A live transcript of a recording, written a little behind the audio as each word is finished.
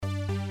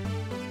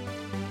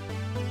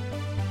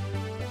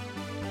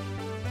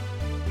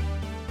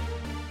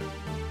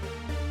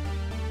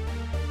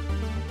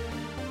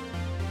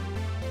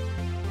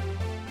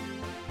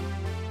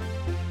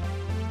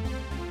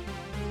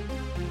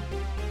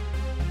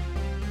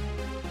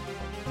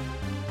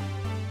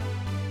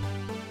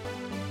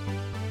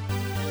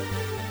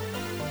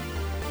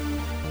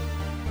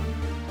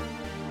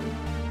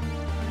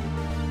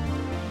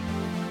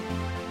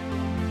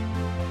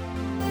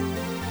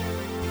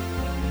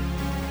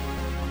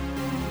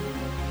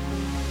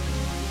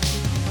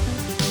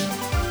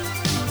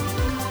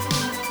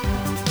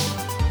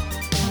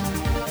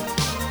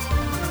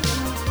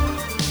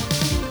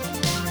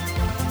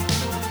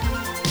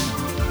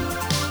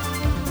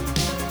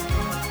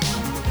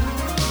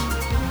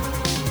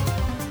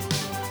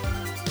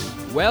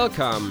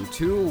Welcome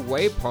to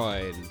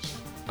Waypoint,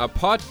 a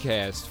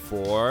podcast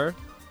for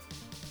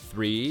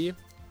 3,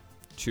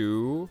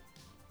 2,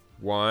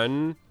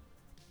 1.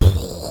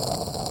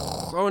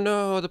 Oh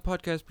no, the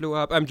podcast blew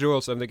up. I'm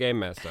Jules, I'm the game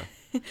master.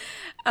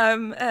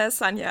 I'm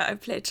Sanya, I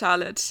play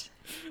Charlotte.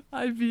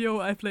 I'm Vio,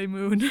 I play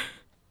Moon.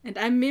 And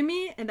I'm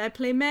Mimi, and I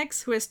play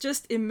Max, who has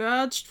just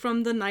emerged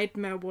from the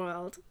nightmare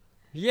world.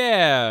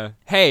 Yeah.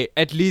 Hey,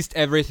 at least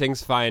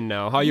everything's fine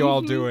now. How you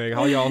all doing?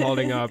 How you all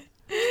holding up?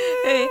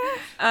 Hey,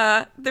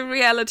 the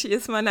reality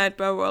is my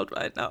nightmare world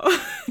right now.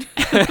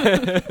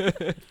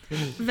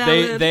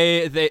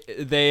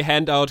 They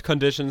hand out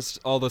conditions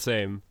all the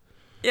same.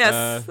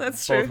 Yes,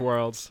 that's true. Both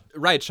worlds.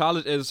 Right,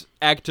 Charlotte is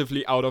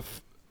actively out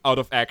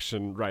of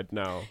action right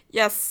now.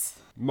 Yes.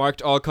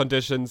 Marked all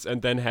conditions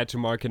and then had to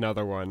mark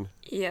another one.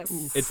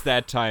 Yes. It's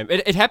that time.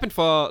 It happened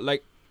for,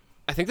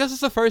 I think this is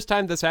the first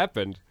time this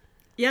happened.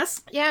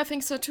 Yes? Yeah, I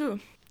think so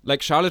too.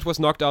 Charlotte was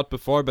knocked out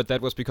before, but that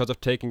was because of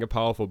taking a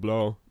powerful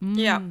blow.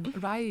 Yeah.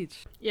 Right.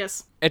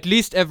 Yes. At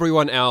least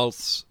everyone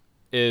else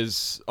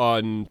is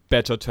on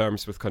better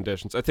terms with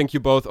conditions. I think you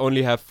both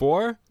only have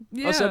 4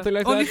 or something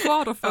like only that. 4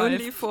 out of 5.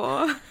 Only 4.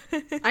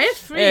 I have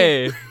 3.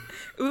 Hey,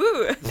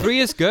 Ooh. 3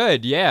 is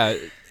good, yeah.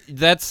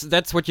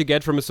 That's what you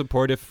get from a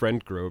supportive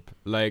friend group.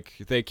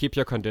 They keep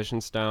your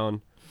conditions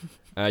down.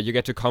 You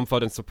get to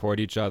comfort and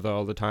support each other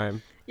all the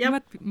time. Yeah,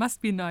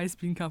 Must be nice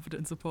being comforted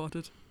and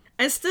supported.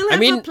 I still have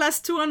a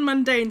 +2 on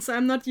mundane, so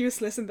I'm not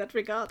useless in that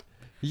regard.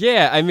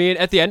 Yeah, I mean,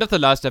 at the end of the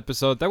last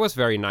episode, that was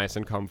very nice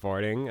and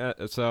comforting.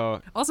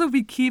 Also,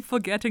 we keep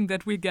forgetting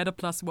that we get a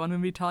 +1 when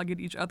we target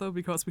each other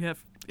because we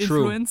have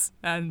influence,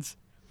 and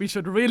we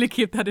should really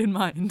keep that in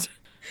mind.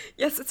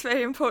 Yes, it's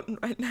very important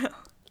right now.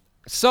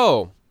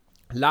 So,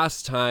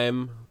 last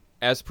time,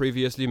 as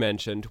previously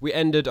mentioned, we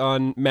ended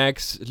on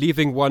Max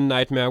leaving one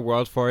nightmare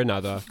world for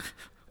another,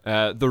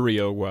 the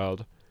real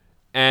world.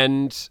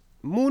 And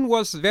Moon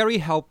was very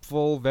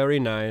helpful, very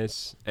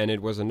nice, and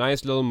it was a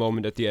nice little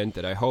moment at the end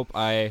that I hope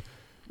I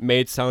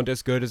made sound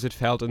as good as it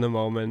felt in the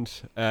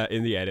moment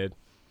in the edit.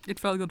 It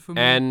felt good for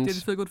me. And did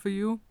it feel good for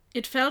you?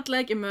 It felt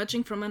like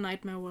emerging from a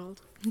nightmare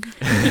world.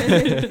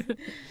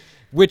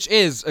 Which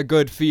is a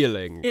good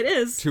feeling. It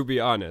is. To be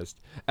honest.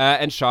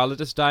 And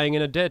Charlotte is dying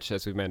in a ditch,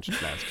 as we mentioned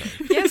last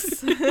time.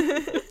 Yes.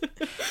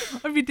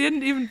 We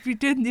didn't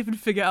even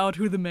figure out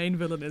who the main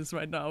villain is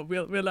right now.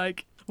 We're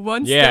like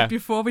one step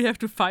before we have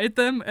to fight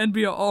them, and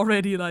we are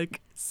already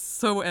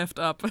so effed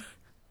up.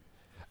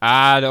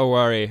 Don't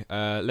worry.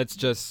 Let's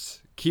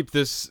just keep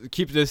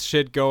this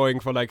shit going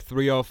for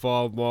 3 or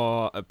 4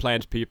 more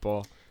plant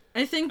people.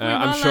 I think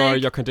I'm sure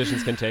your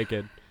conditions can take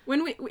it.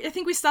 I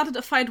think we started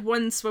a fight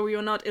once where we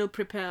were not ill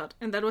prepared,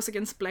 and that was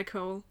against Black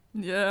Hole.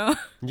 Yeah.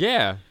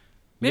 Yeah.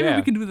 Maybe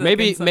we can do that.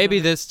 Maybe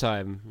this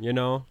time,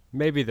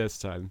 Maybe this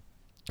time.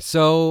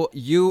 So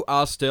you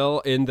are still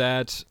in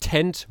that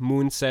tent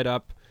Moon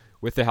setup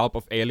with the help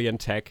of alien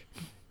tech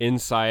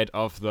inside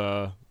of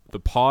the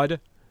pod.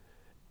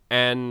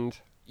 And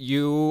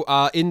you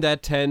are in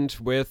that tent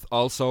with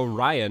also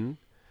Ryan,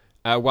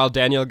 while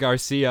Daniel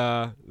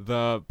Garcia,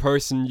 the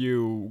person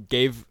you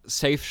gave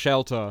safe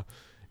shelter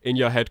in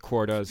your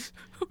headquarters,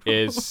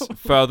 is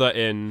further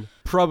in,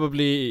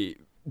 probably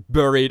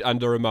buried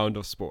under a mound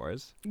of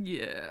spores.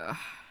 Yeah.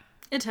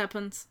 It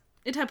happens.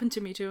 It happened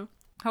to me too.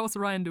 How's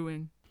Ryan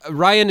doing?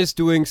 Ryan is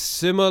doing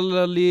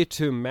similarly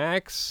to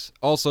Max,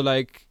 also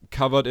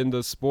covered in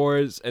the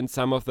spores, and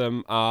some of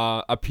them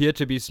appear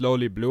to be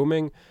slowly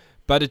blooming,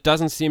 but it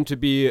doesn't seem to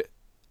be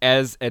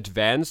as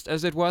advanced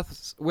as it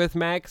was with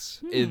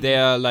Max.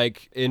 They're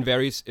in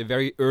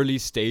very early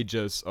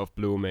stages of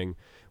blooming,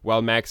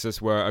 while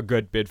Max's were a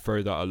good bit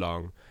further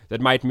along. That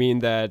might mean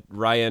that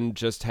Ryan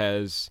just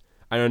has,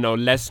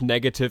 less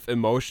negative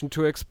emotion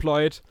to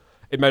exploit.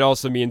 It might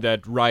also mean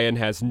that Ryan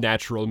has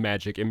natural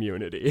magic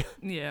immunity.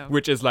 Yeah.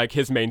 Which is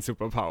his main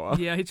superpower.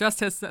 Yeah, he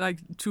just has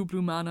 2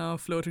 blue mana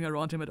floating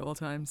around him at all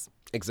times.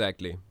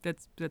 Exactly.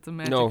 That's a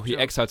magic. No, he joke.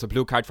 exiles a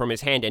blue card from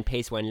his hand and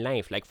pays 1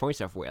 life, like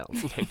Force of Will.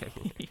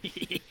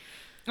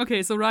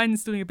 Okay, so Ryan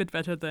is doing a bit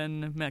better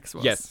than Max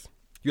was. Yes.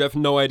 You have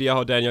no idea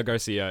how Daniel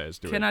Garcia is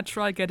doing. Can I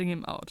try getting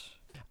him out?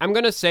 I'm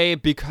gonna say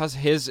because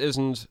his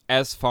isn't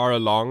as far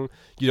along,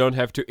 you don't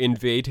have to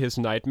invade his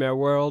nightmare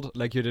world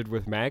like you did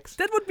with Max.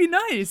 That would be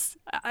nice.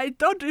 I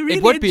don't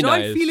really would enjoy be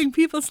nice. feeling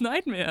people's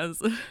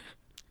nightmares.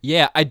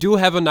 Yeah, I do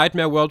have a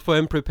nightmare world for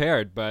him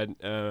prepared, but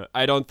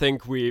I don't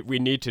think we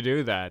need to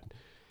do that.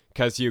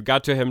 Because you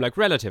got to him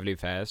relatively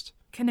fast.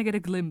 Can I get a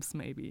glimpse,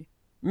 maybe?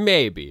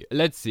 Maybe.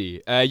 Let's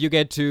see. You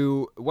get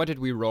to... What did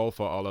we roll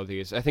for all of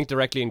these? I think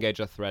directly engage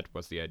a threat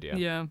was the idea.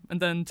 Yeah, and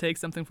then take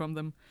something from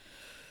them.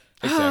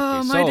 Exactly.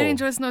 Oh, my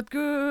danger is not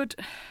good.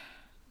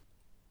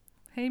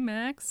 Hey,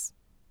 Max.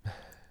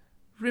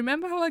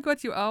 Remember how I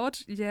got you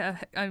out? Yeah,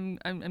 I'm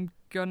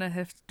gonna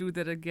have to do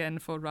that again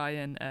for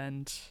Ryan,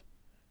 and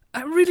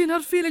I'm really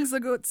not feeling so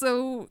good,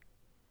 so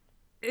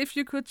if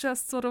you could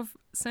just sort of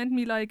send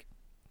me,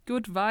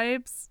 good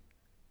vibes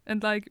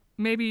and,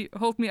 maybe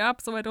hold me up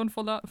so I don't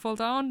fall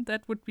down,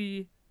 that would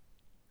be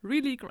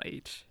really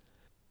great.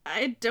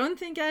 I don't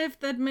think I have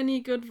that many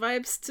good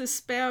vibes to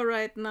spare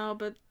right now,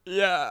 but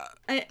Yeah,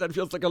 I- that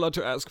feels like a lot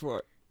to ask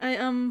for. I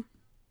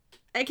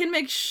can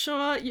make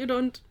sure you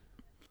don't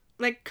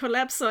like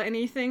collapse or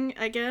anything,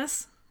 I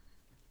guess.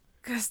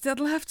 Guess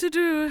that'll have to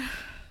do.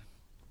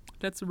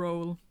 Let's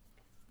roll.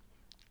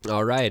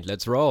 All right,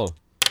 let's roll.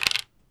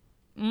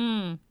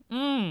 That's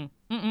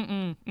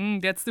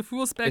the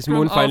full spectrum Is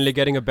Moon of- finally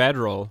getting a bad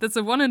roll? That's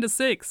a 1 and a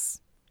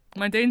 6.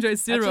 My danger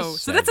is That's 0. a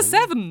So that's a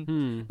 7.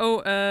 Hmm.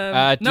 Oh,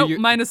 Do no, you-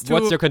 -2.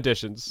 What's your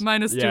conditions?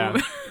 -2.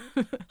 Yeah.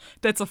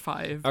 That's a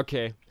 5.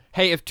 Okay.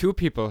 Hey, if 2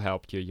 people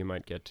helped you, you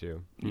might get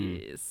 2.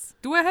 Yes.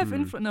 Do I have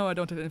influence? No, I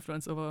don't have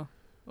influence over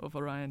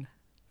Ryan.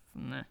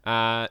 Nah.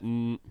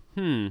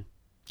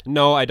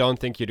 No, I don't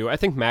think you do. I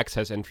think Max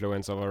has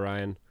influence over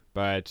Ryan,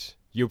 but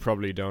you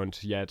probably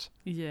don't yet.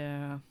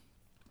 Yeah.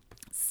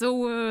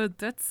 So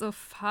that's a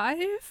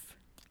 5.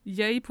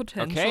 Yay,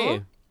 potential.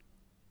 Okay.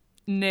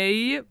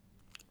 Nay,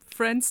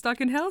 friend stuck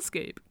in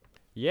Hellscape.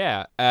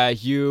 Yeah,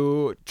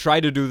 you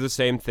try to do the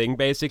same thing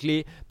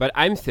basically, but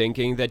I'm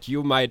thinking that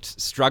you might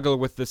struggle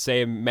with the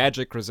same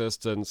magic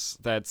resistance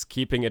that's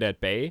keeping it at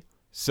bay.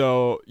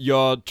 So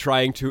you're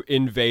trying to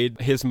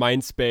invade his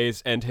mind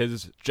space and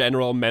his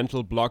general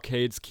mental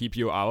blockades keep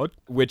you out,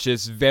 which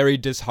is very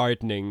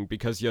disheartening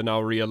because you're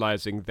now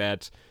realizing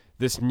that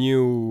this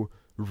new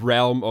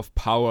realm of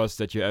powers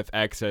that you have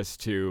access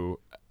to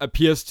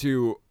appears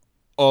to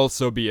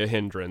also be a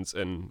hindrance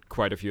in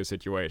quite a few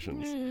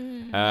situations.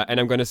 And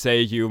I'm gonna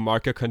say you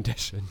mark a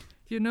condition.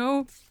 You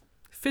know,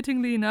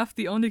 fittingly enough,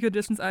 the only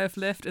conditions I have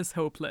left is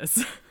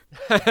hopeless.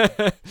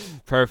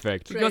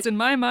 Perfect. Because in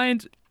my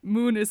mind,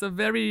 Moon is a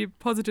very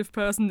positive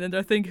person, and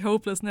I think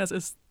hopelessness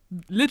is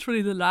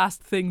literally the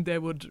last thing they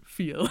would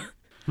feel.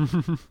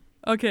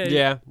 Okay.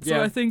 Yeah, So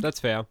I think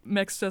that's fair.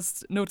 Max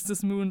just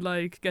notices Moon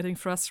like getting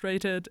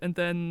frustrated and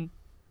then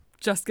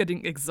just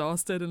getting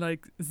exhausted and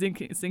like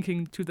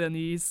sinking to their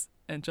knees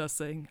and just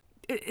saying,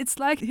 it's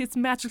like his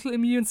magical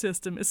immune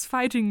system is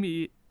fighting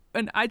me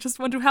and I just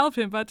want to help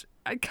him, but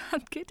I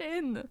can't get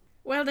in.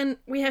 Well, then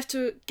we have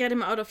to get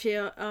him out of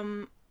here.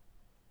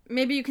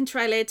 Maybe you can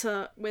try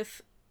later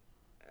with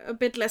a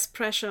bit less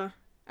pressure.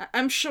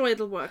 I'm sure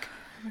it'll work.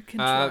 I can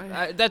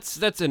try.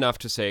 That's enough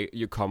to say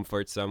you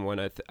comfort someone,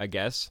 I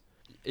guess.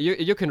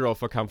 You can roll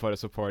for comfort or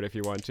support if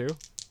you want to.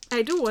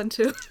 I do want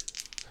to.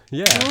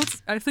 Yeah. Well,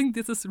 I think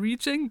this is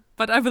reaching,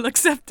 but I will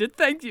accept it.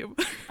 Thank you.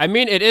 I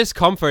mean, it is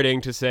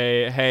comforting to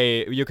say,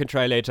 hey, you can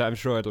try later. I'm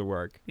sure it'll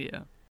work.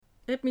 Yeah.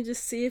 Let me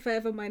just see if I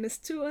have a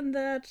 -2 on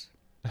that.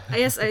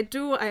 Yes, I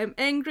do. I am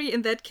angry.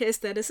 In that case,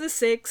 that is a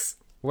 6.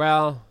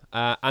 Well,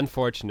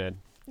 unfortunate.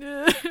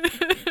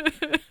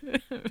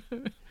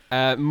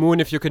 Moon,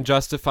 if you can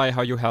justify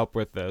how you help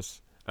with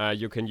this,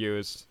 you can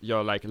use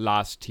your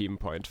last team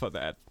point for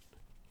that.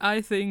 I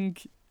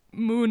think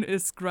Moon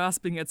is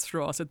grasping at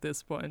straws at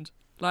this point.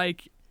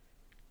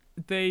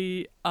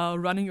 They are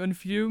running on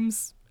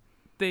fumes.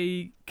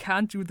 They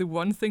can't do the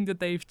one thing that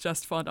they've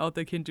just found out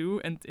they can do,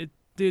 and it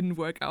didn't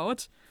work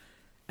out.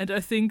 And I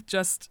think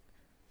just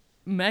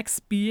Max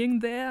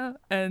being there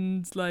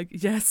and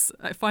yes,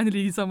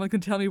 finally someone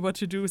can tell me what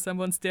to do,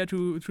 someone's there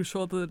to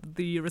shoulder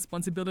the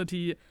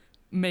responsibility,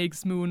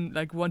 makes Moon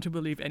want to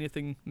believe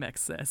anything Max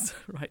says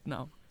right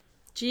now.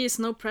 Geez,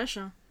 no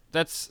pressure.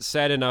 That's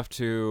sad enough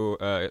to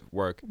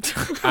work.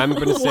 I'm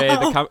going to say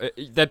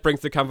that brings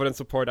the comfort and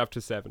support up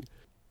to 7.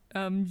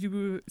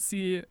 You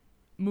see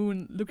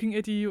Moon looking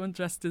at you and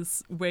just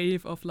this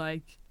wave of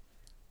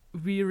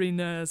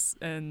weariness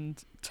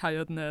and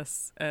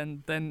tiredness,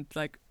 and then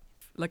like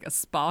a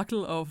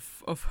sparkle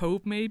of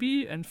hope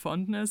maybe and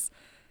fondness,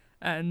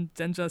 and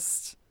then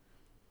just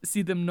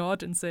see them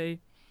nod and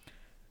say,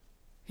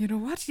 you know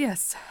what,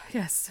 yes,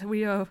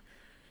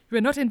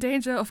 we're not in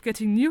danger of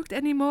getting nuked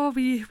anymore.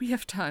 We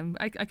have time.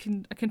 I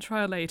can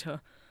try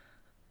later,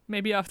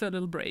 maybe after a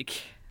little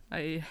break.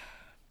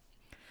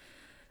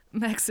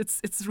 Max,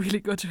 it's really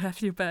good to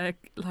have you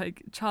back.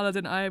 Charlotte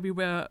and I, we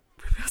were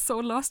so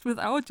lost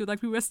without you.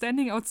 We were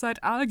standing outside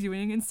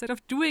arguing instead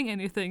of doing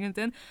anything, and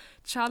then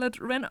Charlotte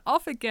ran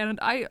off again, and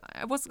I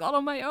was all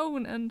on my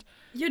own. And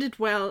you did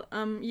well.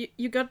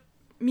 You got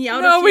me out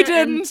of here. No, we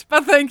didn't.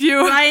 But thank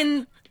you,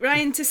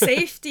 Ryan to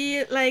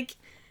safety.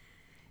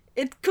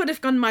 It could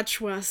have gone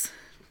much worse.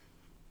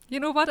 You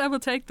know what? I will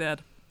take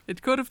that.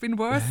 It could have been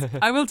worse.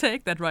 I will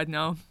take that right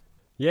now.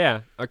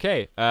 Yeah,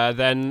 okay.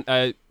 Then,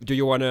 do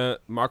you want to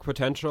mark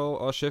potential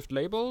or shift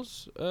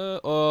labels?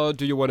 Or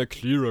do you want to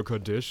clear a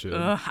condition?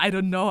 I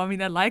don't know. I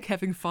mean, I like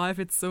having 5.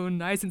 It's so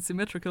nice and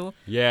symmetrical.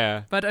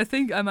 Yeah. But I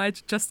think I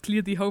might just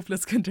clear the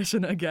hopeless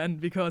condition again,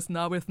 because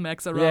now with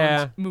Max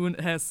around, Moon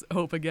has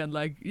hope again.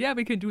 Yeah,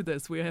 we can do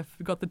this. We have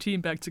got the team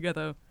back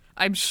together.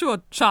 I'm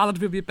sure Charlotte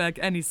will be back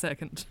any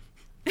second.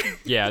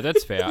 Yeah,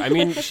 that's fair. I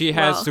mean, she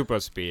has super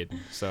speed,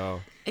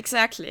 so...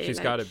 Exactly. She's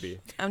gotta be.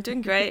 I'm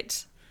doing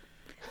great.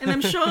 And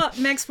I'm sure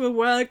Max will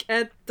work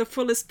at the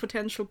fullest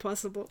potential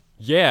possible.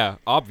 Yeah,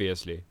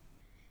 obviously.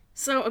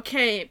 So,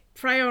 okay,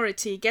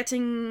 priority,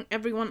 getting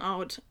everyone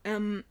out.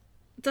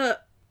 The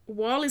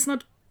wall is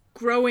not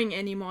growing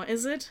anymore,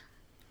 is it?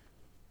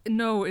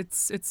 No,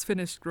 it's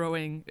finished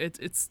growing.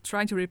 It's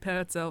trying to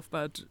repair itself,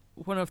 but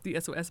one of the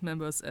SOS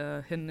members,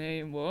 her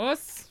name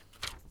was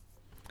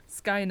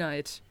Sky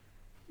Knight.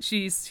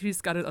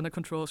 She's got it under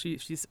control.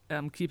 She's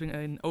keeping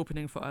an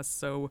opening for us,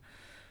 so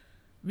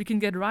we can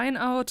get Ryan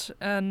out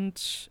and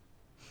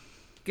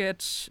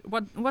get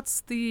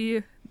what's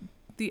the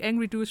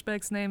angry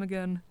douchebag's name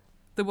again?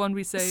 The one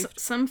we saved.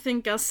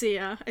 Something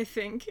Garcia, I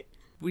think.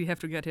 We have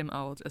to get him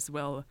out as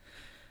well.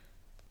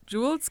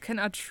 Jules, can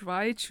I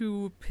try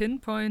to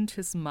pinpoint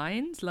his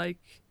mind? Like,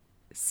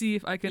 see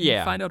if I can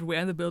find out where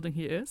in the building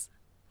he is?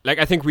 Like,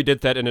 I think we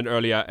did that in an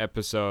earlier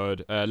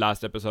episode,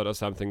 last episode or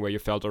something, where you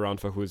felt around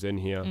for who's in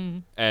here.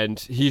 And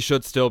he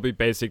should still be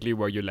basically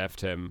where you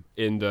left him,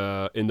 in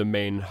the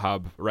main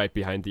hub, right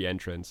behind the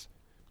entrance.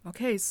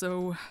 Okay,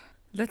 so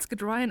let's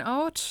get Ryan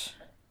out.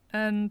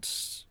 And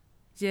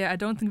yeah, I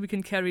don't think we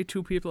can carry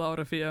 2 people out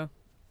of here.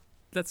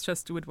 Let's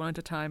just do it one at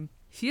a time.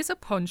 Here's a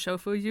poncho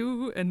for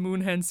you, and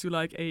Moon hands you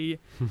like a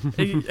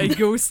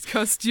ghost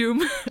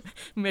costume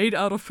made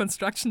out of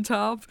construction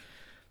tarp.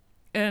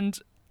 And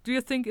do you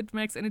think it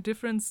makes any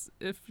difference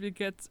if we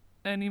get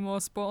any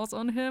more spores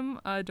on him?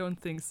 I don't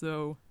think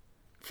so.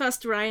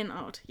 First Ryan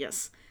out,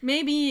 yes.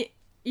 Maybe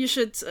you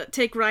should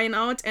take Ryan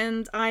out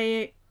and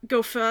I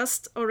go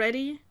first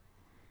already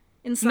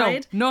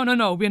inside.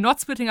 No. We're not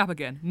splitting up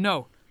again.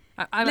 No.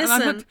 I'm I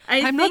not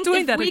think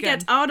doing if that we again.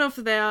 get out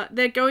of there,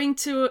 they're going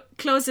to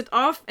close it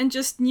off and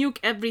just nuke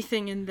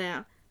everything in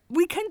there.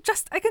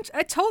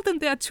 I told them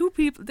there are 2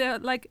 people. There are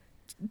like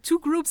 2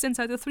 groups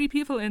inside. There are 3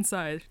 people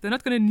inside. They're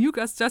not going to nuke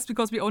us just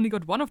because we only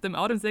got one of them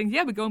out and saying,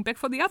 yeah, we're going back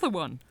for the other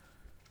one.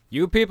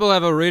 You people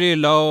have a really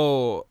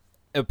low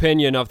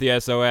opinion of the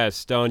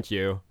SOS, don't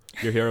you?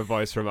 You hear a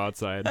voice from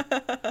outside.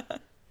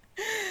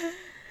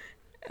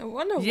 I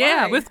wonder why.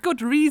 Yeah, with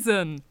good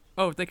reason.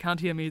 Oh, they can't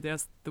hear me.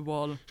 There's the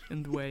wall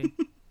in the way.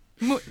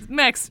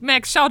 Max,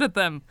 shout at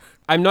them.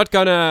 I'm not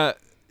gonna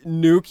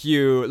nuke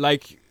you.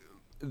 Like,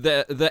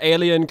 the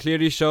alien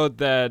clearly showed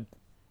that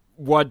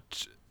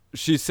what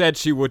she said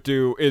she would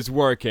do is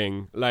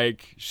working.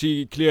 Like,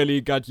 she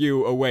clearly got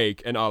you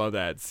awake and all of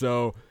that.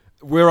 So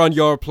we're on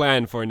your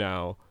plan for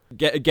now.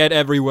 Get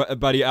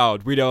everybody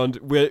out. We don't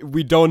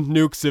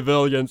nuke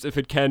civilians if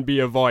it can be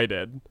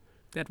avoided.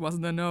 That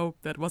wasn't a no.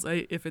 That was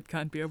a if it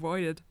can't be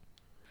avoided.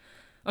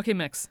 Okay,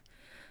 Max.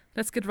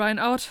 Let's get Ryan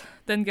out,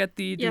 then get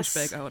the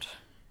douchebag out.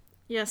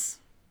 Yes.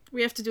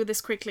 We have to do this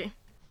quickly.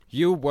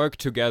 You work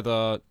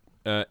together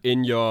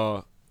in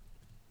your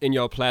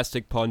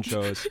plastic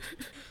ponchos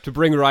to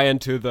bring Ryan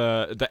to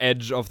the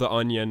edge of the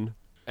onion.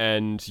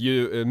 And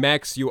you,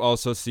 Max, you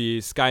also see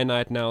Sky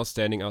Knight now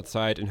standing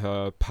outside in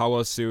her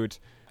power suit.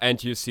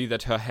 And you see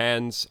that her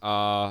hands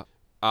are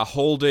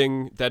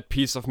holding that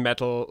piece of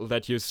metal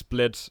that you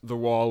split the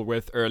wall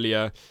with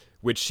earlier,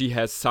 which she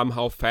has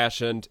somehow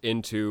fashioned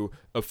into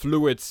a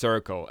fluid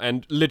circle.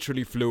 And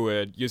literally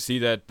fluid. You see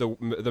that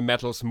the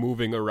metal's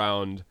moving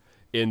around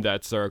in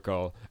that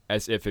circle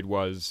as if it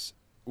was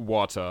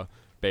water,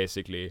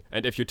 basically.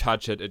 And if you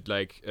touch it, it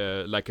like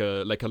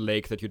a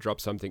lake that you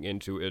drop something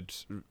into,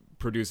 it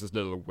produces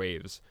little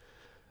waves.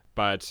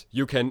 But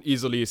you can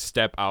easily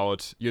step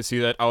out. You see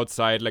that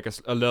outside, like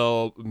a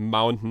little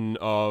mountain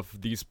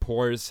of these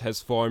pores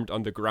has formed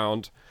on the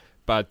ground.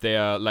 But they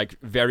are like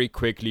very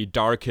quickly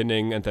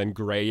darkening and then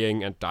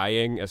graying and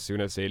dying as soon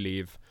as they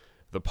leave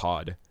the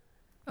pod.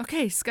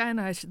 Okay, Sky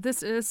Knight.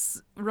 This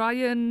is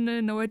Ryan.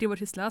 No idea what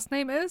his last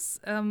name is.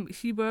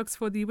 He works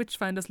for the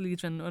Witchfinders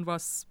Legion and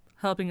was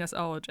helping us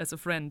out as a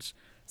friend.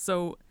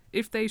 So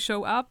if they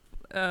show up,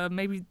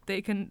 maybe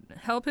they can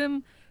help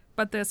him.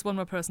 But there's one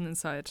more person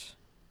inside.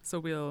 So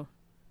we'll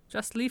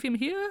just leave him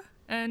here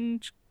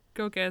and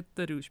go get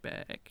the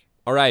douchebag.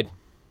 All right.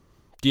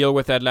 Deal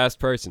with that last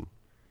person.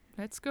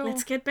 Let's go.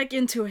 Let's get back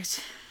into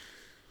it.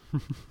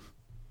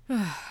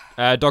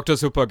 Dr.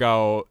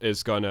 Supergao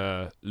is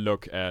gonna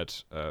look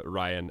at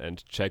Ryan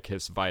and check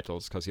his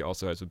vitals because he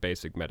also has a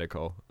basic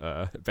medical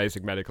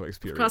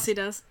experience. Of course he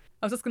does.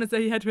 I was just gonna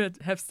say he had to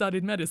have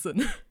studied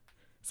medicine,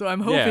 so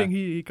I'm hoping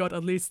he got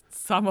at least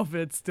some of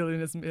it still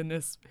in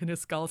his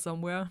skull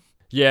somewhere.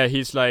 Yeah,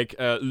 he's like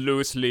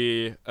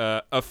loosely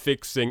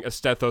affixing a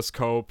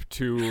stethoscope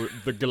to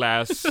the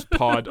glass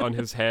pod on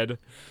his head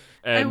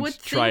and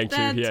trying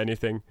to hear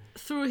anything.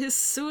 Through his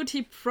suit,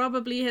 he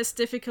probably has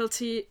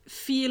difficulty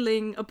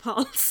feeling a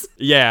pulse.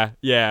 Yeah.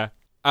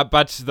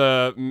 But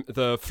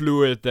the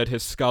fluid that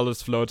his skull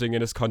is floating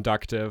in is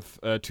conductive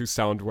to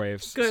sound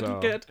waves.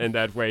 Good. In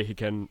that way, he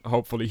can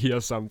hopefully hear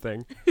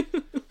something.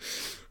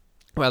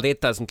 Well,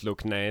 it doesn't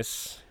look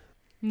nice.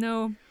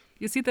 No.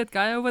 You see that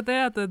guy over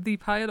there, the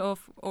pilot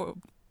of... Or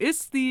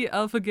is the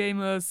Alpha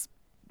Gamer's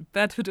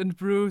battered and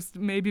bruised,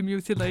 maybe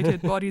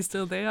mutilated body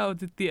still there, or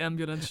did the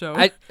ambulance show?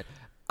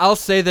 I'll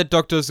say that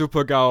Dr.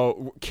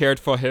 Supergao cared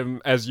for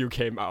him as you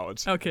came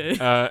out. Okay.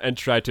 And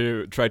tried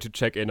to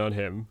check in on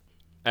him.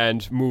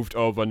 And moved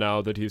over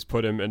now that he's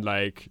put him in,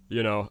 like,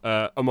 you know,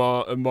 a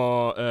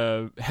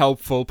more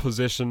helpful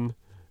position.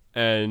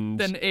 And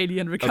then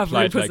alien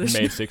recovery applied,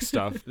 position. Like, basic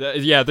stuff.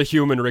 The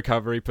human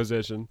recovery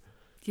position.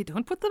 You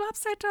don't put them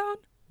upside down?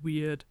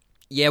 weird.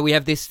 Yeah, we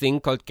have this thing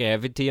called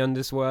gravity on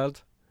this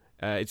world.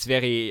 It's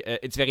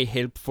very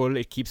helpful.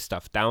 It keeps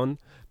stuff down,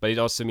 but it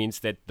also means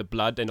that the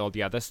blood and all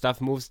the other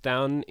stuff moves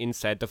down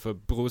inside of a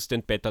bruised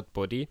and battered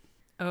body.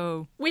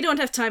 Oh. We don't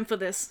have time for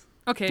this.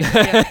 Okay,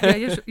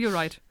 yeah, you're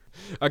right.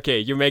 Okay,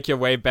 you make your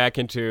way back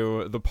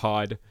into the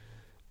pod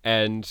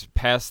and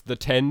past the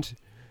tent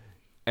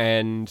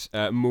and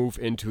move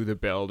into the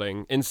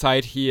building.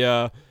 Inside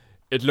here,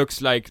 it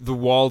looks like the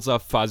walls are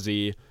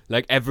fuzzy.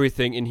 Like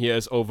everything in here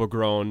is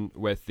overgrown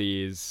with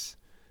these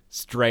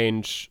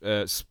strange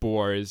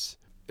spores.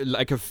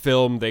 Like a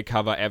film, they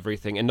cover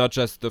everything. And not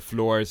just the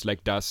floors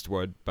like dust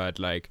would, but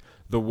like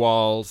the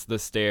walls, the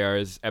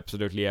stairs,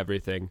 absolutely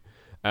everything.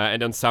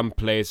 And in some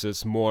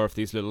places, more of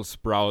these little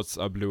sprouts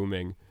are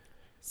blooming.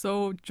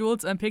 So,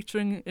 Jules, I'm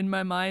picturing in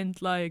my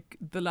mind like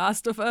The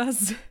Last of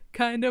Us,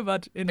 kind of,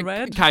 but in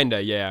red?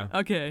 Kinda, yeah.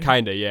 Okay.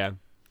 Kinda, yeah.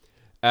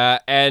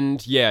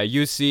 And yeah,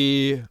 you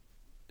see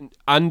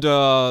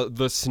under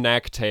the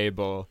snack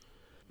table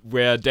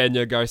where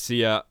Daniel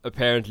Garcia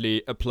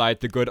apparently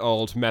applied the good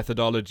old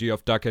methodology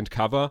of duck and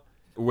cover,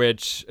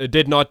 which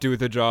did not do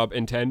the job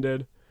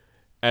intended,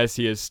 as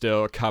he is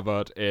still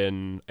covered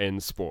in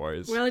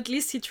spores. Well, at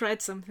least he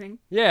tried something.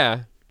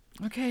 Yeah.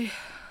 Okay,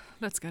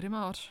 let's get him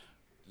out.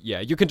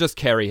 Yeah, you can just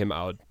carry him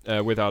out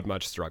without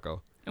much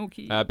struggle.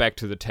 Okay. Back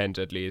to the tent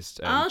at least.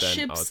 And Are then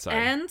ships outside.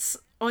 ants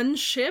on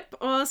ship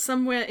or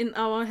somewhere in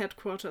our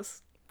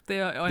headquarters?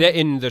 They're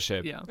in the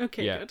ship. Yeah.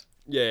 Okay, Yeah. good.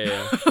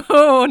 Yeah.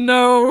 Oh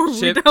no,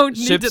 Ship, we don't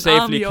need ship an safely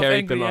army of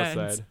carried them angry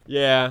outside. ants.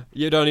 Yeah,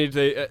 you don't need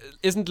the.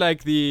 Isn't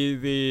like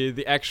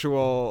the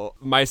actual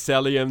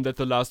mycelium that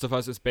The Last of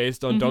Us is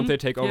based on? Don't they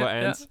take over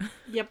ants?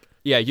 Yep.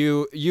 Yeah,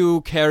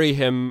 you carry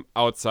him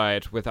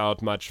outside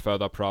without much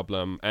further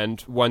problem,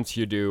 and once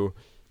you do,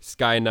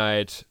 Sky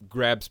Knight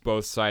grabs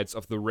both sides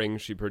of the ring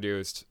she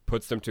produced,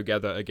 puts them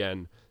together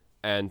again,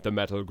 and the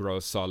metal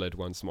grows solid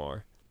once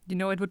more. You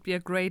know, it would be a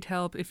great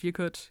help if you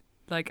could,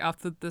 like,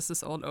 after this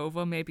is all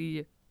over,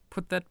 maybe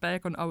put that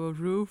back on our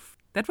roof.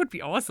 That would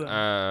be awesome.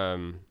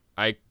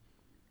 I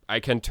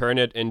can turn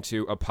it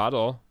into a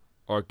puddle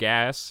or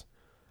gas.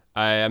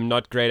 I am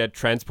not great at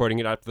transporting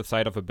it up the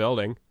side of a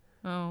building.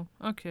 Oh,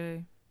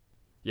 okay.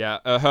 Yeah,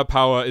 her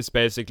power is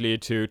basically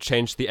to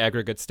change the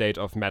aggregate state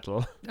of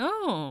metal,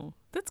 Oh,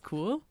 that's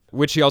cool.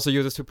 which she also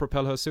uses to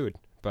propel her suit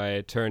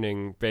by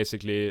turning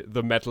basically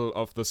the metal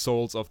of the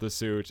soles of the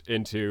suit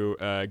into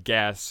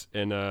gas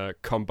in a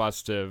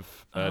combustive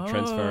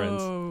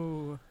transference.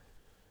 Oh.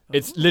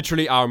 It's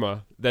literally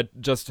armor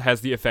that just has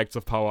the effects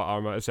of power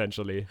armor,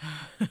 essentially.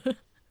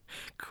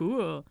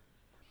 Cool.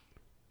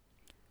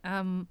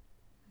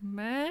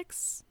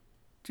 Max,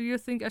 do you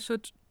think I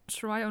should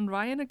try on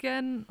Ryan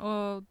again,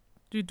 or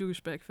do you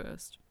douchebag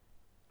first?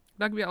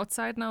 Like, we're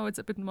outside now, it's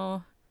a bit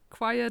more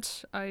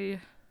quiet.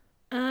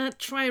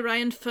 Try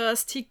Ryan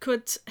first. He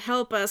could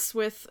help us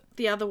with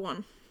the other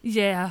one.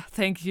 Yeah,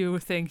 thank you.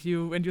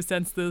 When you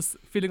sense this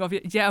feeling of,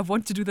 yeah, I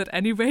want to do that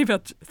anyway,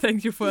 but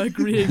thank you for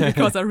agreeing,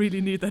 because I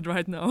really need that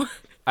right now.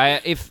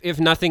 If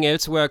nothing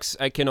else works,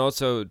 I can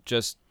also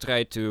just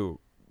try to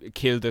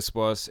kill the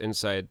spores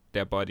inside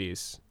their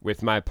bodies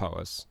with my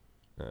powers.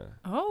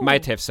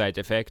 Might have side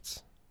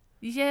effects.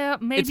 Yeah,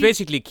 maybe. It's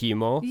basically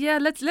chemo. Yeah,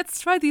 let's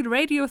try the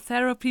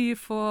radiotherapy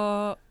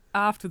for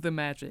after the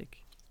magic.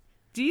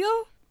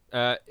 Deal?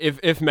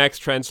 If Max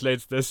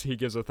translates this, he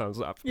gives a thumbs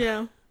up.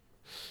 Yeah.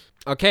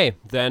 Okay,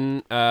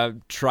 then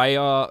try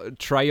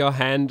your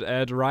hand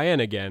at Ryan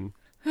again.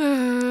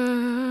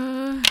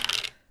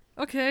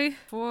 Okay,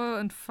 4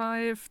 and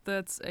 5,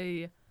 that's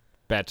a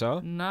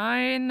Better.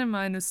 9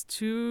 minus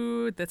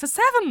 2, that's a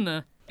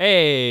 7.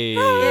 Hey,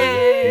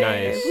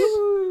 nice.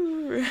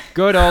 Woo.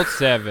 Good old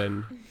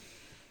 7.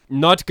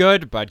 Not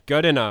good, but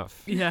good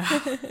enough. Yeah.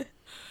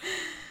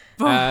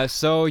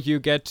 So you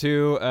get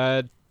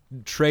to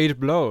trade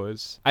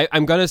blows.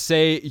 I'm gonna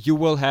say you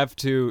will have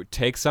to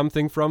take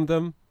something from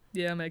them.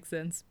 Yeah, makes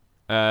sense.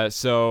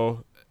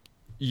 So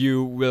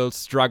you will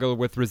struggle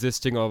with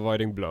resisting or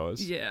avoiding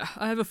blows. Yeah,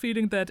 I have a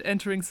feeling that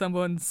entering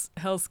someone's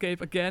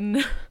hellscape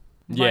again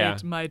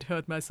might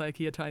hurt my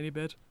psyche a tiny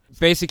bit.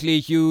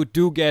 Basically, you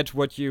do get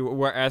what you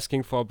were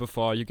asking for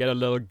before. You get a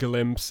little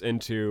glimpse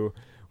into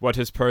what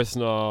his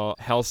personal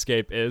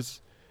hellscape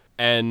is.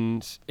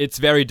 And it's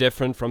very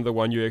different from the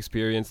one you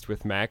experienced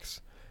with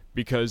Max,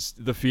 because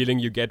the feeling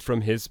you get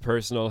from his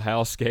personal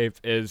hellscape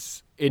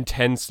is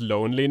intense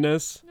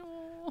loneliness.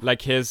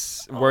 Like,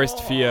 his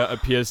worst fear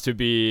appears to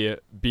be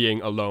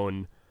being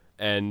alone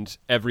and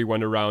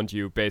everyone around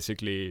you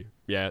basically,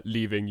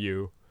 leaving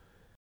you.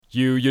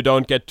 You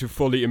don't get to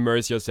fully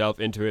immerse yourself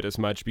into it as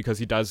much because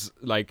he does,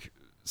 like,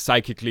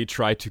 psychically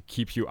try to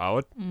keep you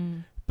out.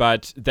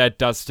 But that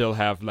does still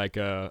have, like,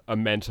 a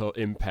mental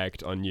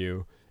impact on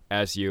you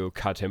as you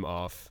cut him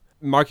off.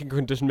 Marking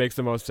condition makes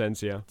the most sense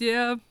here.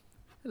 Yeah,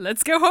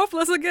 let's go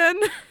hopeless again.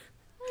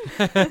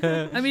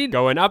 I mean,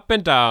 going up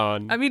and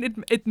down. I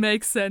mean, it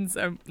makes sense,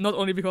 not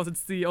only because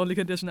it's the only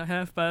condition I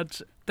have,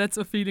 but that's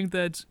a feeling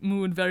that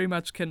Moon very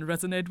much can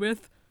resonate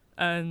with,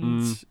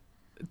 and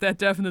that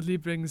definitely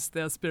brings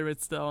their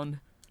spirits down.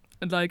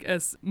 And like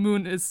as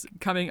Moon is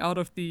coming out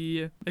of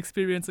the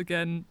experience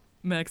again,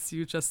 Max,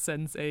 you just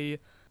sense a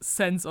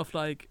sense of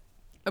like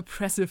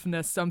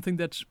oppressiveness, something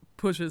that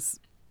pushes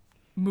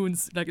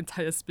Moon's like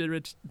entire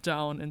spirit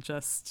down, and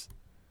just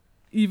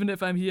even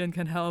if I'm here and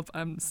can help,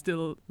 I'm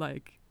still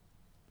like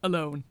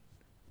alone.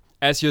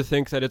 As you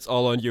think that it's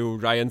all on you,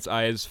 Ryan's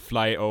eyes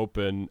fly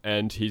open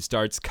and he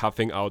starts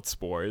coughing out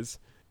spores.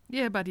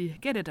 Yeah, buddy,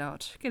 get it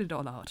out. Get it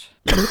all out.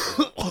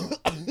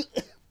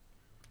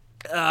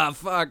 Ah,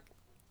 fuck.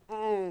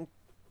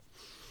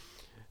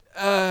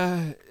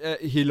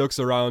 He looks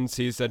around,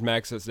 sees that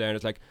Max is there, and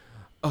is like,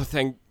 oh,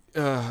 thank...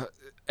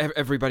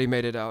 everybody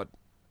made it out.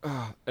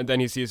 And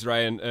then he sees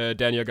Ryan,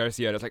 Daniel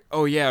Garcia, and is like,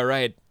 oh yeah,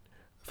 right.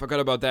 Forgot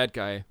about that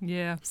guy.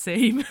 Yeah,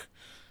 same.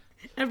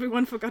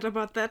 Everyone forgot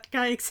about that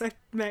guy except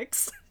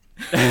Max.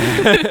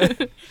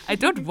 I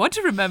don't want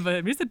to remember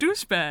him. He's a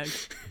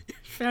douchebag.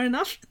 Fair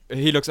enough.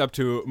 He looks up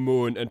to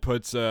Moon and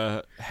puts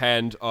a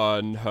hand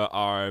on her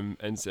arm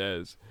and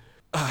says,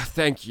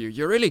 thank you.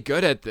 You're really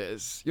good at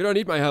this. You don't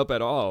need my help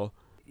at all.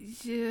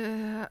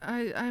 Yeah,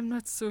 I'm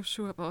not so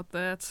sure about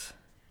that.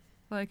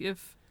 Like,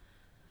 if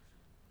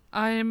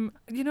I'm...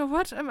 You know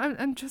what?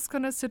 I'm just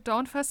gonna sit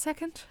down for a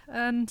second,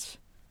 and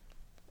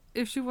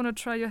if you want to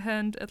try your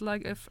hand at,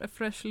 like, a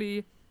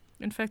freshly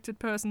infected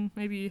person,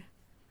 maybe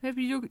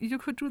you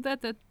could do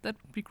that. That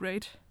would be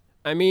great.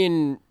 I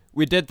mean,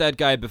 we did that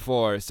guy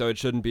before, so it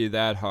shouldn't be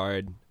that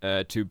hard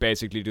to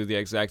basically do the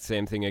exact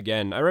same thing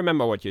again. I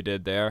remember what you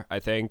did there, I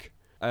think.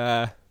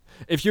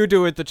 If you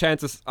do it, the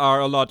chances are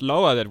a lot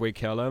lower that we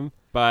kill him,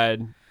 but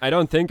I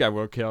don't think I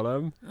will kill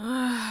him.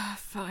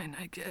 Fine,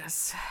 I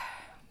guess.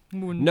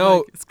 Moon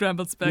No.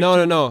 Scrambles back.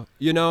 No.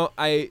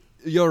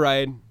 You're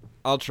right.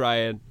 I'll try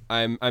it.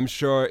 I'm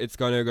sure it's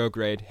gonna go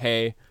great.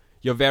 Hey,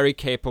 you're very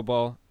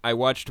capable. I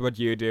watched what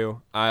you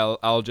do.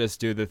 I'll just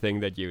do the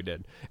thing that you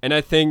did. And I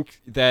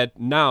think that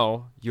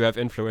now you have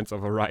influence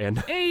over Ryan.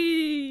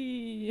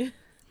 Hey!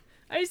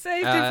 I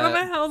saved him from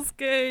a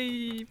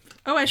hellscape.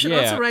 Oh, I should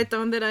also write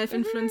down that I have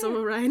influence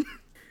over Ryan.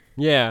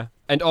 Yeah.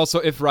 And also,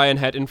 if Ryan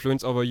had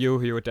influence over you,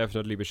 he would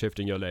definitely be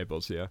shifting your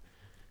labels here.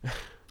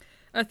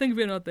 I think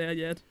we're not there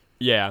yet.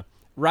 Yeah.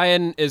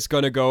 Ryan is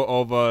gonna go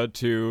over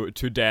to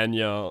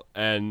Daniel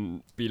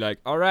and be like,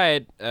 all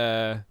right,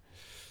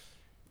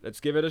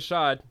 let's give it a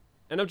shot.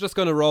 And I'm just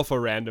gonna roll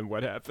for random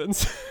what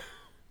happens.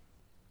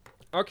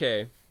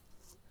 Okay.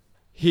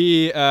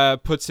 He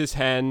puts his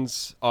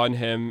hands on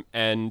him,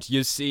 and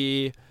you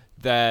see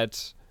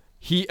that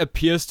he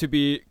appears to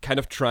be kind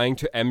of trying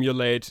to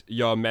emulate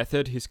your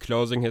method. He's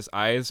closing his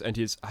eyes, and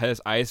his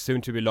eyes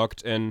seem to be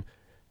locked in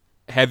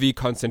heavy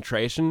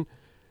concentration.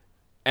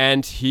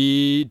 And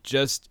he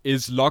just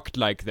is locked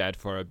like that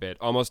for a bit,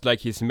 almost like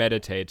he's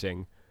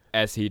meditating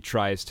as he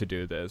tries to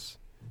do this.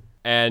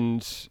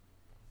 And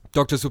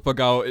Dr.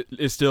 Super-GAU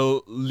is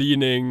still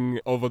leaning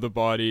over the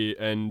body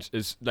and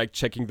is like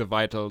checking the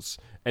vitals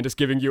and is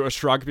giving you a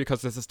shrug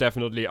because this is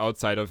definitely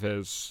outside of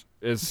his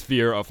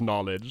sphere of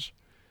knowledge.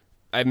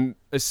 I'm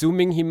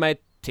assuming he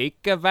might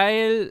take a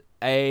while.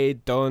 I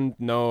don't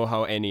know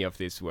how any of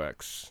this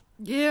works.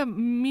 Yeah,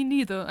 me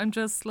neither. I'm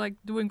just like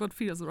doing what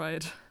feels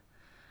right.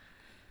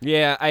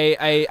 Yeah,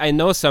 I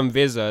know some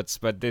wizards,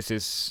 but this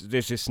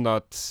is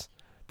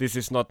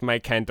not my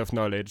kind of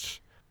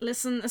knowledge.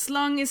 Listen, as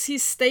long as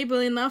he's stable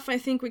enough, I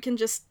think we can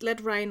just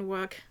let Ryan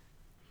work.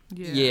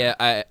 Yeah,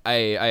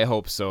 I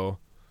hope so.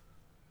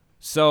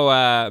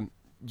 So,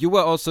 you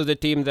were also the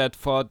team that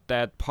fought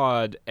that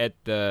pod at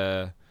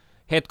the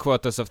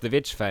headquarters of the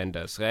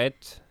Witchfinders,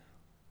 right?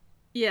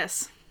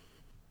 Yes.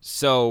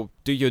 So,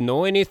 do you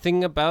know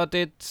anything about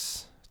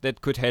it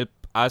that could help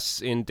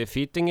us in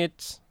defeating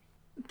it?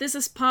 This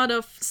is part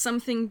of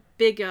something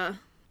bigger.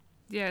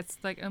 Yeah, it's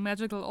like a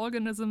magical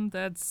organism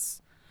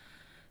that's,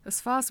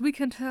 as far as we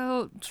can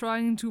tell,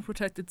 trying to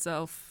protect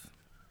itself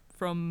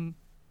from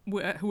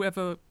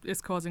whoever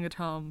is causing it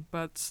harm.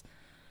 But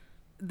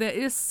there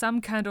is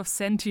some kind of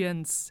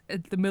sentience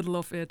at the middle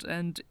of it,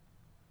 and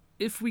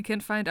if we can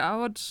find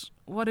out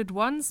what it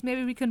wants,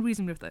 maybe we can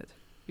reason with it.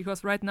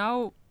 Because right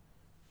now,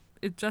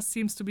 it just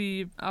seems to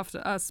be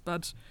after us,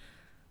 but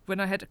when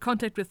I had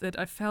contact with it,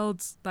 I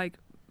felt like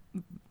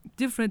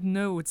different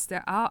nodes.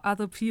 There are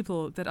other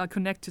people that are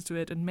connected to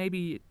it, and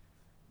maybe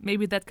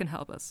that can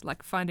help us,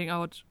 like finding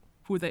out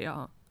who they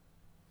are.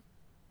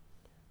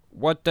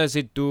 What does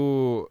it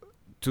do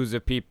to the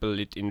people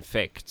it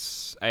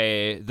infects?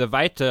 The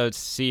vitals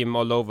seem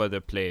all over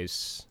the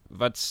place.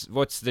 What's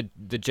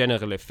the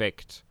general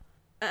effect?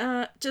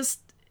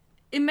 Just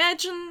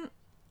imagine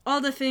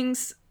all the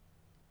things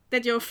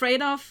that you're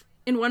afraid of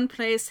in one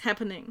place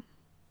happening.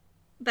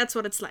 That's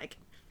what it's like.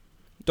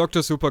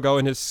 Dr. Super-GAU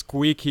in his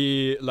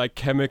squeaky, like,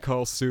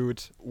 chemical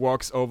suit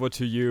walks over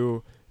to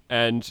you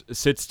and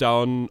sits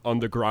down on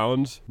the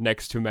ground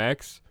next to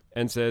Max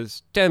and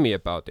says, tell me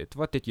about it.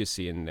 What did you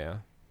see in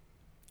there?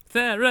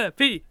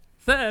 Therapy!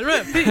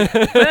 Therapy!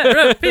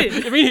 Therapy!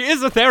 I mean, he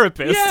is a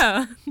therapist.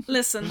 Yeah!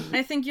 Listen,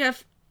 I think you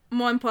have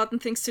more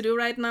important things to do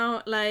right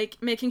now, like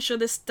making sure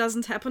this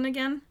doesn't happen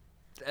again.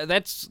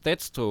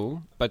 That's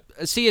true, but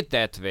see it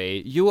that way.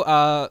 You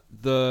are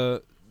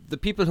the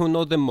people who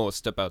know the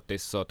most about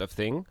this sort of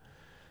thing,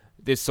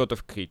 this sort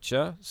of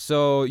creature.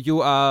 So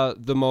you are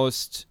the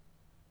most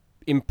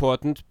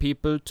important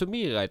people to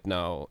me right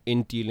now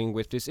in dealing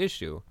with this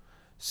issue.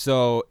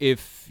 So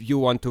if you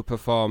want to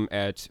perform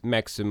at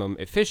maximum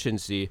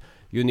efficiency,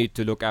 you need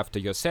to look after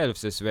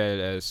yourselves as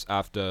well as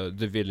after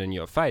the villain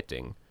you're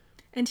fighting.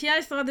 And here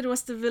I thought it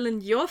was the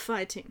villain you're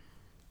fighting.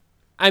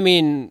 I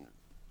mean,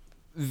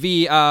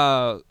 we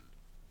are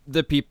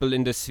the people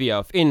in the sphere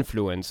of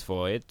influence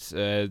for it.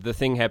 The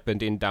thing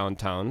happened in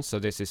downtown, so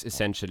this is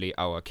essentially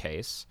our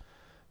case.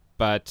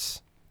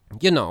 But,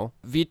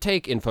 we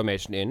take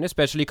information in,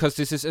 especially because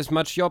this is as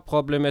much your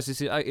problem as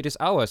it is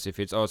ours if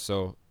it's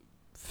also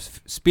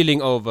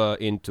spilling over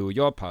into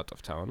your part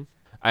of town.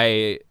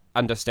 I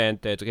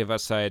understand that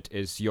Riverside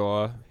is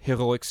your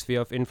heroic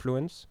sphere of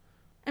influence.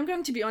 I'm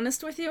going to be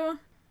honest with you.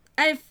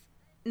 I've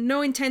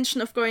no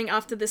intention of going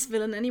after this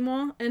villain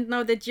anymore, and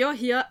now that you're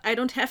here, I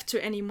don't have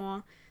to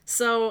anymore.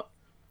 So,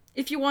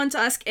 if you want to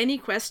ask any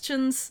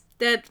questions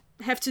that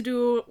have to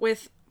do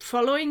with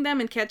following them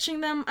and catching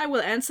them, I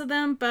will answer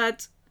them,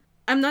 but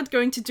I'm not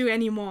going to do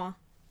any more.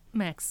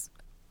 Max.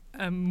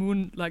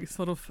 Moon,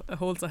 sort of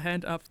holds a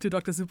hand up to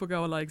Dr.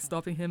 Supergirl,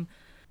 stopping him.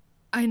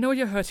 I know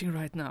you're hurting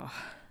right now,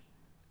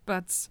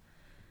 but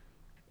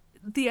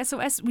the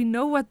SOS, we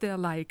know what they're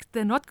like.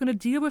 They're not going to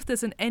deal with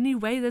this in any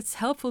way that's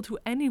helpful to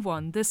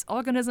anyone. This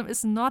organism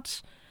is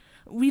not...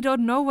 We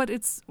don't know what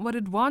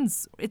it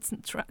wants. It's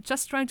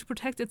just trying to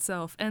protect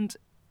itself. And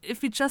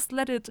if we just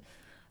let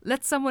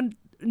someone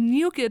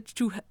nuke it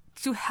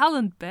to hell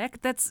and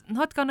back, that's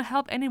not going to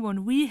help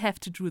anyone. We have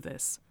to do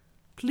this.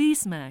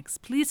 Please, Max,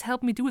 please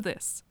help me do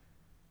this.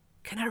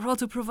 Can I roll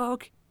to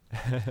provoke?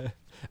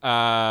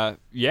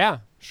 Yeah,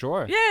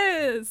 sure.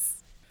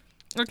 Yes!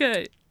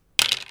 Okay.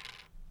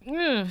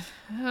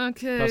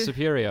 Okay. Plus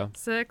superior.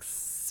 6,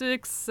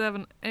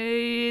 7,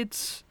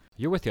 8.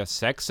 You with your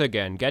sex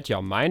again. Get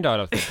your mind out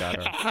of the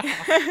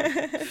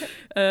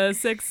gutter.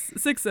 6,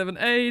 7,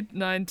 8,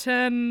 9,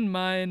 10,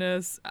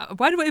 minus...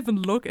 why do I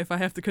even look if I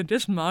have the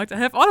condition marked? I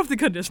have all of the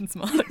conditions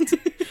marked.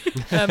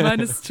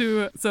 Minus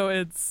 2, so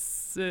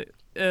it's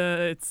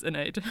an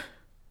 8.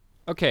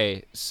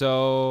 Okay,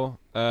 so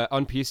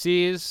on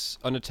PCs,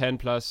 on a 10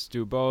 plus,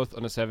 do both.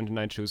 On a 7 to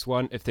 9, choose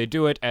one. If they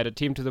do it, add a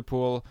team to the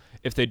pool.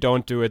 If they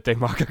don't do it, they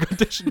mark a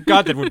condition.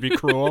 God, that would be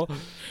cruel.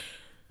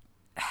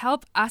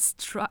 Help us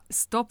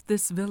stop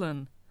this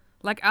villain.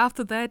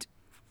 After that,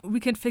 we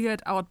can figure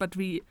it out, but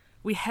we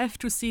have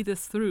to see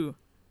this through.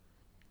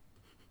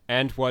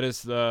 And what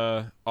is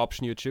the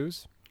option you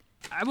choose?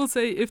 I will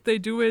say if they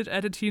do it,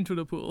 add a team to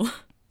the pool.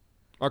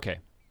 Okay.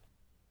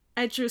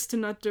 I choose to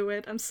not do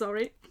it, I'm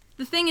sorry.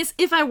 The thing is,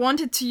 if I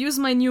wanted to use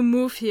my new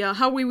move here,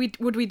 how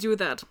would we do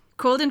that?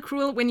 Cold and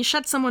Cruel, when you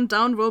shut someone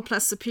down, roll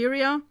plus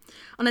superior.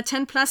 On a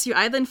 10 plus, you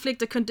either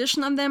inflict a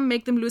condition on them,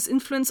 make them lose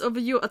influence over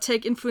you, or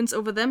take influence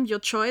over them, your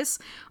choice.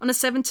 On a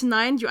 7 to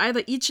 9, you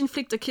either each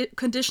inflict a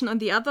condition on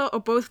the other, or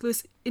both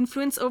lose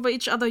influence over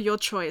each other, your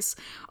choice.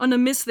 On a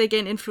miss, they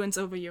gain influence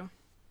over you.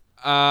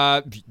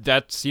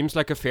 That seems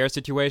like a fair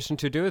situation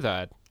to do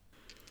that.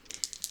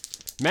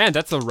 Man,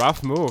 that's a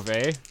rough move,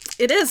 eh?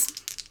 It is.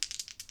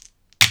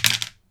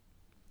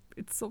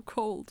 It's so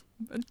cold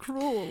and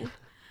cruel.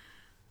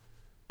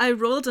 I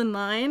rolled a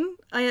 9.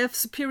 I have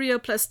superior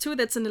plus 2,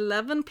 that's an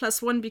 11,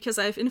 plus 1 because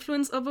I have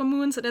influence over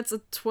Moon, so that's a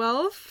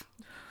 12.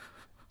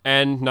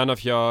 And none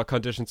of your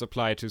conditions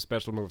apply to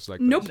special moves like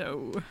Nope. this.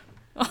 No.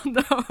 Oh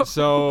no.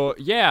 So,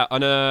 yeah,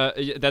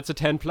 that's a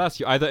 10 plus.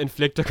 You either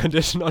inflict a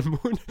condition on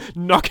Moon,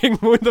 knocking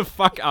Moon the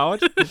fuck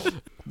out,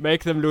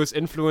 make them lose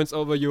influence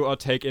over you, or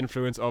take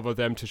influence over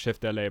them to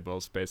shift their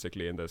labels,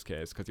 basically, in this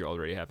case, because you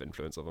already have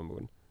influence over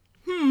Moon.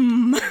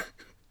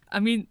 I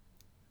mean,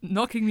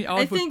 knocking me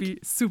out would be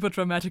super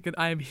dramatic, and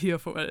I am here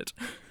for it.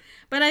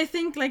 But I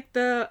think,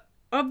 the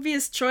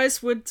obvious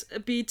choice would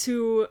be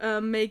to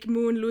make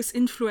Moon lose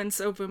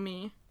influence over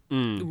me.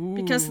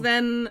 Because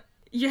then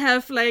you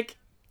have,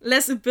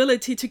 less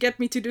ability to get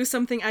me to do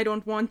something I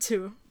don't want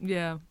to.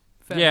 Yeah,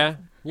 fair.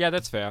 Yeah,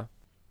 that's fair.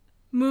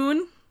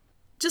 Moon,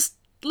 just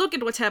look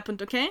at what happened,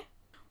 okay?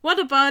 What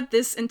about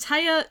this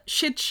entire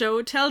shit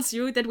show tells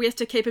you that we have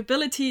the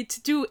capability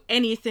to do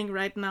anything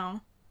right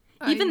now?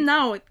 Even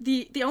now,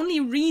 the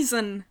only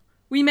reason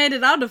we made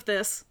it out of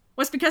this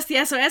was because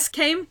the SOS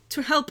came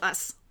to help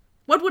us.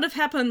 What would have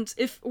happened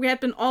if we had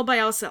been all by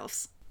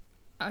ourselves?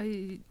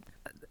 I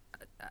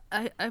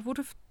would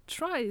have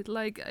tried.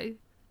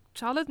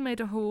 Charlotte made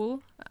a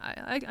hole.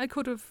 I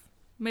could have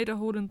made a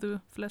hole in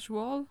the flesh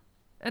wall.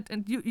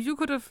 And you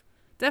could have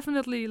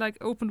definitely,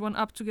 opened one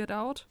up to get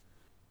out.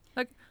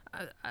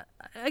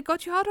 I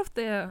got you out of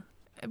there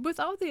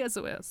without the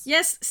SOS.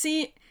 Yes,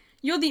 see,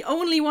 you're the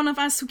only one of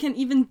us who can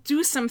even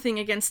do something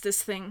against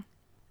this thing.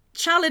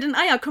 Charlotte and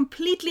I are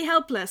completely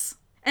helpless.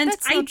 And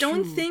I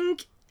don't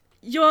think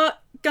you're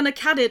gonna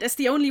cut it as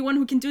the only one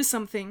who can do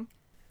something.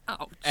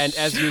 Ouch. And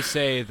as you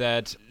say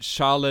that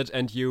Charlotte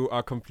and you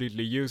are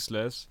completely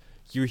useless,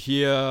 you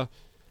hear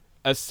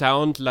a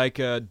sound like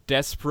a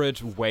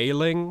desperate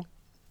wailing,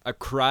 a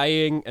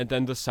crying, and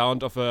then the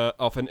sound of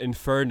an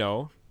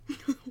inferno.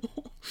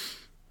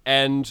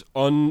 And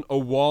on a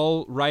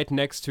wall right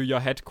next to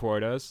your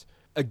headquarters,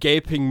 a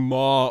gaping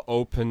maw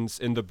opens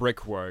in the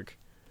brickwork,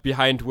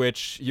 behind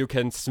which you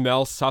can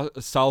smell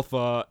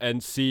sulfur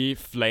and see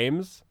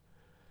flames.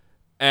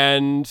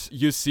 And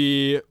you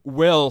see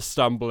Will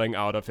stumbling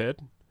out of it,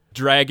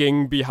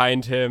 dragging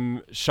behind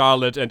him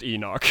Charlotte and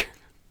Enoch.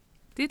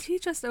 Did he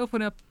just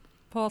open a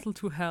portal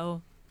to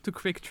hell to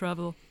quick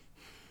travel?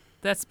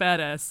 That's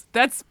badass.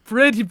 That's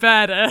pretty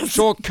badass.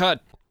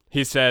 Shortcut,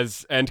 he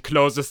says, and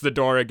closes the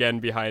door again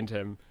behind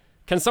him.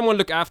 Can someone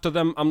look after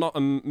them? I'm not a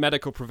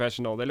medical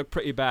professional. They look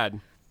pretty bad.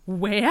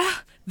 Where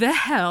the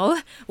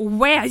hell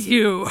were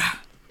you?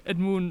 And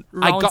Moon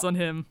rounds on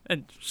him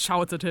and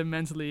shouts at him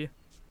mentally.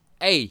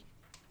 Hey,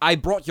 I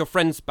brought your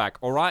friends back,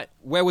 alright?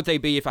 Where would they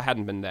be if I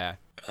hadn't been there?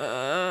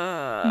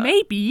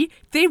 Maybe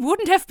they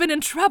wouldn't have been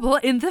in trouble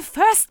in the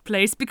first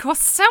place because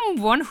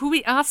someone who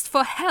we asked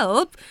for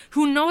help,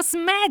 who knows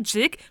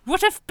magic,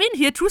 would have been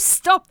here to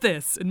stop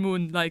this. And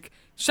Moon,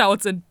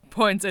 shouts and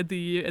points at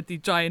the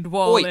giant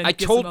wall. Oi, I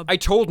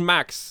told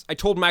Max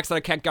that I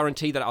can't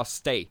guarantee that I'll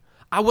stay.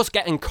 I was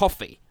getting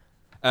coffee.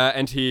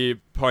 And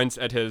he points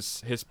at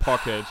his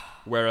pocket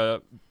where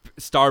a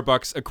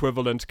Starbucks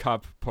equivalent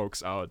cup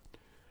pokes out,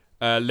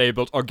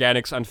 labeled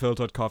Organics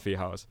Unfiltered Coffee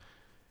House.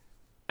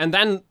 And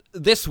then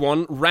this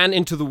one ran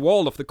into the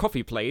wall of the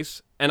coffee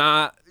place, and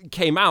I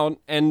came out,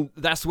 and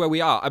that's where we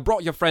are. I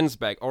brought your friends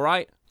back, all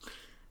right?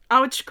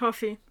 Ouch,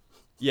 coffee.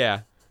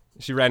 Yeah,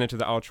 she ran into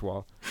the ouch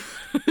wall.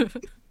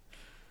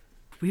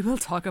 We will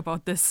talk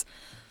about this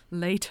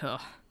later.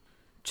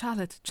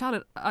 Charlotte,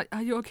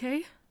 are you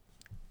okay?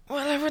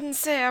 Well, I wouldn't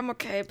say I'm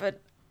okay,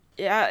 but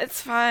yeah, it's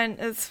fine.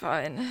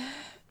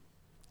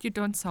 You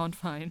don't sound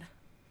fine.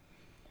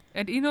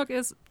 And Enoch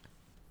is...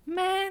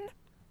 Man,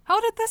 how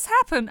did this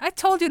happen? I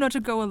told you not to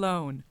go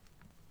alone.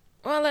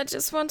 Well, I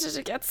just wanted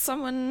to get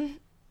someone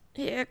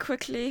here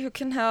quickly who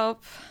can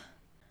help.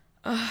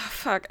 Oh,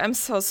 fuck, I'm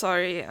so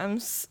sorry. I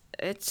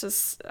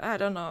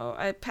don't know,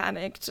 I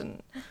panicked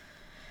and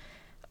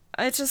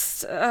I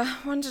just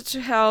wanted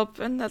to help,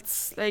 and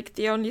that's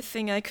the only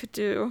thing I could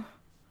do.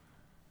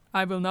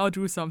 I will now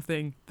do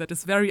something that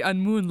is very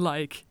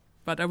unmoon-like,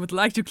 but I would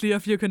like to clear a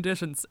few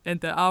conditions,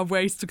 and there are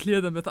ways to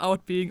clear them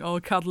without being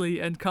all cuddly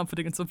and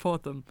comforting and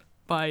support them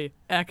by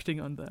acting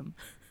on them.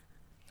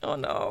 Oh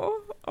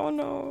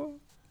no.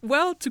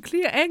 Well, to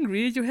clear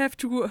angry, you have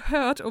to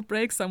hurt or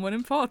break someone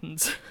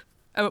important.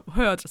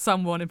 Hurt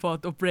someone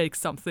important or break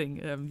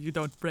something. You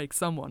don't break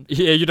someone.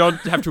 Yeah, you don't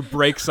have to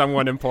break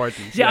someone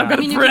important. Yeah, I'm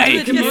gonna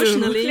break you.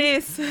 Emotionally.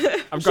 Please.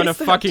 I'm gonna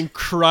fucking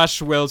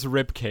crush Will's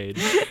ribcage.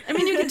 I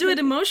mean, you can do it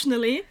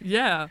emotionally.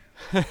 Yeah.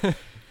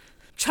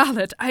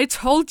 Charlotte, I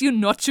told you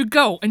not to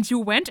go, and you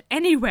went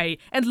anyway.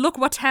 And look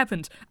what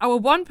happened. Our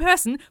one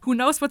person who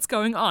knows what's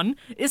going on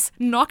is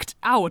knocked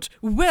out.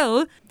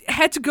 Will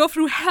had to go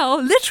through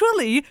hell,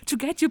 literally, to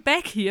get you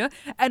back here,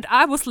 and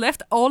I was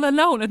left all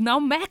alone. And now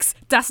Max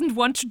doesn't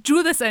want to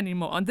do this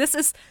anymore. And this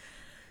is...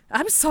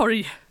 I'm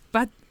sorry,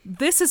 but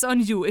this is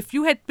on you. If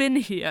you had been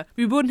here,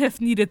 we wouldn't have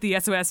needed the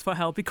SOS for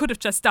help. We could have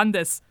just done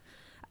this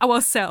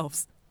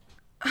ourselves.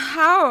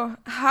 How?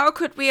 How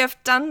could we have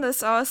done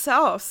this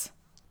ourselves?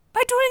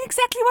 By doing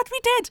exactly what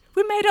we did.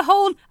 We made a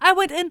hole, I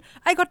went in,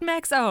 I got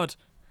Max out.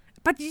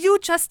 But you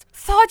just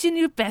thought you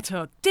knew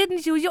better,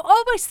 didn't you? You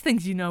always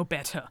think you know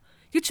better.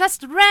 You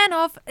just ran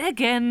off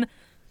again.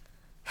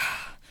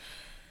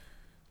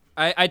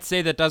 I'd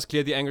say that does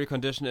clear the angry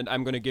condition, and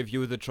I'm going to give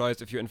you the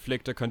choice if you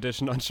inflict a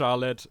condition on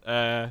Charlotte,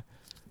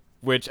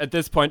 which at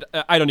this point,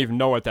 I don't even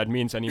know what that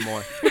means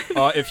anymore,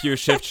 or if you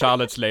shift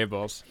Charlotte's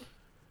labels.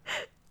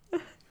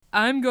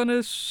 I'm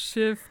gonna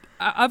shift...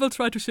 I will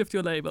try to shift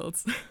your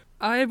labels.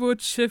 I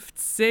would shift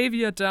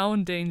Xavier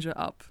down, danger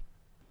up.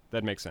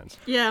 That makes sense.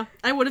 Yeah,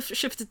 I would have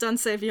shifted down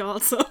Xavier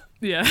also.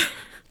 Yeah.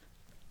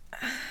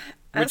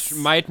 Which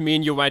might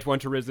mean you might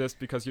want to resist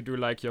because you do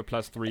like your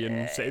 +3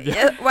 in Xavier.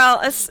 Yeah, well,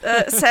 as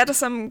sad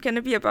as I'm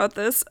gonna be about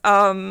this,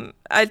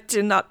 I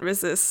do not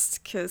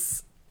resist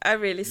because I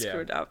really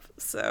screwed up.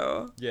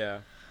 So yeah.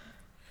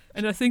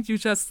 And I think you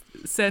just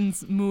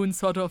sense Moon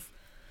sort of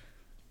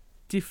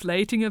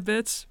deflating a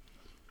bit,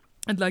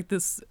 and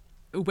this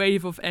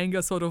wave of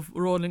anger sort of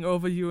rolling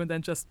over you and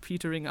then just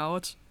petering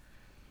out.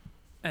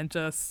 And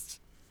just...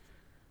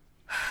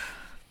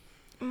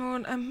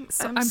 Moon, I'm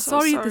so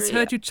sorry this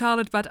hurt you,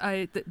 Charlotte, but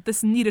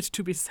this needed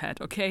to be said,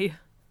 okay?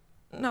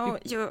 No,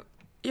 you're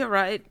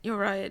right.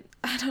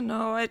 I don't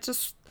know, I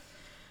just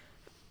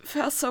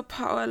felt so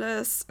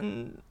powerless,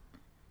 and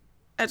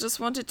I just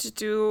wanted to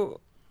do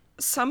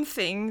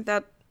something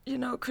that,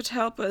 could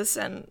help us,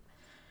 and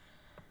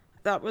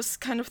that was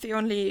kind of the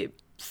only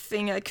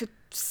thing I could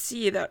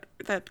see that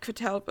could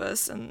help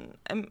us. And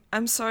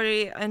I'm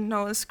sorry, I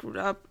know I screwed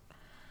up.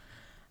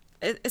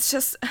 It's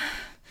just,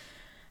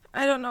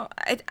 I don't know,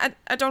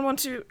 I don't want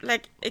to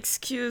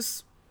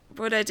excuse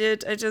what I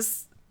did. I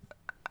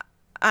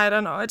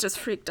don't know, I just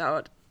freaked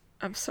out.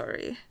 I'm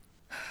sorry.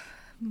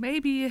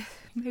 maybe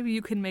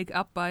you can make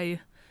up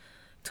by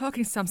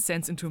talking some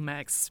sense into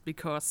Max,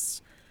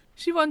 because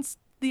she wants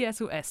the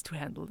SOS to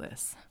handle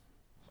this.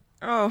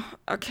 Oh,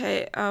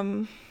 okay.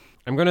 I'm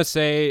gonna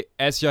say,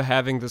 as you're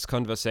having this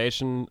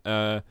conversation,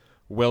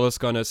 Will is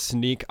gonna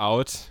sneak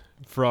out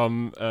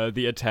from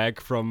the attack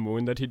from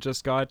Moon that he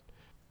just got,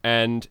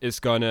 and is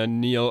gonna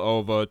kneel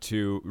over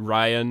to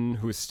Ryan,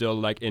 who's still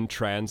like in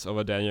trance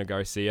over Daniel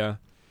Garcia,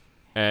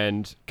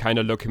 and kind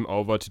of look him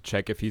over to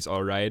check if he's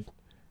all right,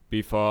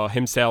 before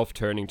himself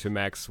turning to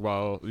Max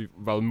while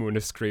Moon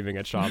is screaming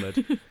at Charlotte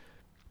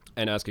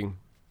and asking,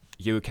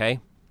 "You okay?"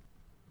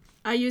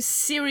 Are you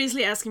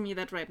seriously asking me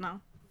that right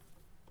now?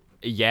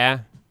 Yeah.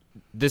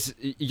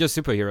 You're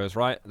superheroes,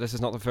 right? This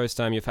is not the first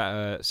time you've had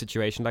a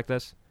situation like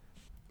this.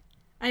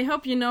 I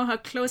hope you know how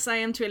close I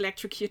am to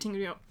electrocuting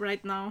you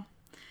right now.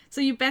 So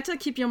you better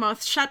keep your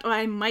mouth shut, or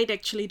I might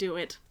actually do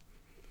it.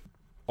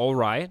 All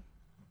right.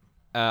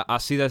 I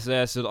see that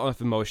there's a lot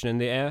of emotion in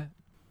the air.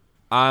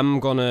 I'm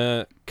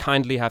gonna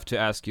kindly have to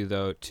ask you,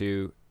 though,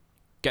 to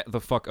get the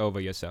fuck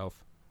over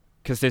yourself.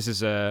 Because this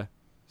is a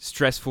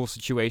stressful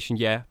situation,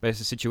 yeah, but it's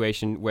a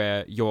situation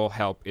where your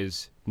help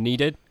is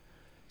needed,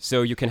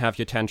 so you can have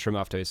your tantrum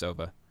after it's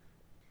over.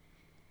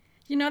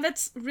 You know,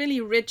 that's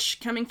really rich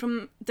coming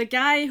from the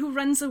guy who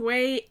runs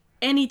away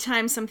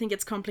anytime something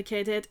gets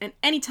complicated and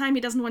anytime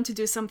he doesn't want to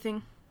do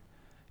something.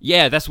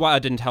 Yeah, that's why I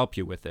didn't help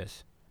you with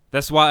this.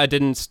 That's why I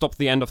didn't stop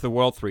the end of the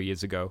world 3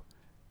 years ago.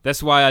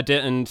 That's why I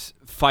didn't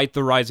fight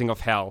the rising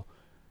of hell.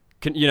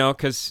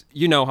 Because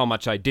you know how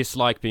much I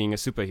dislike being a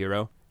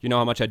superhero. You know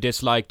how much I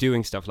dislike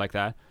doing stuff like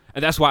that.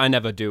 And that's why I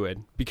never do it.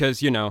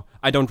 Because,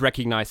 I don't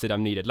recognize that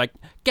I'm needed. Like,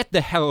 get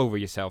the hell over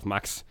yourself,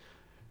 Max.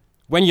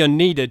 When you're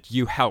needed,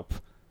 you help.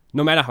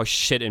 No matter how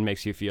shit it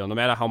makes you feel. No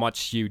matter how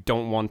much you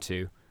don't want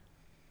to.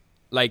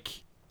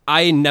 Like,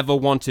 I never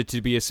wanted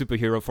to be a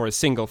superhero for a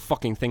single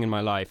fucking thing in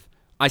my life.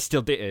 I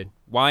still did it.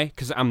 Why?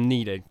 Because I'm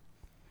needed.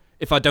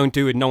 If I don't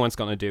do it, no one's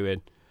gonna do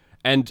it.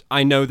 And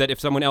I know that if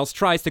someone else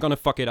tries, they're gonna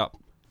fuck it up.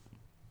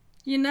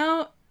 You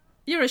know,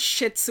 you're a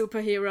shit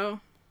superhero.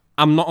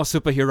 I'm not a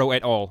superhero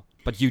at all,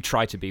 but you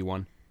try to be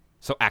one.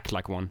 So act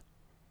like one.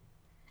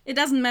 It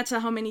doesn't matter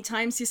how many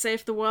times you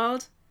save the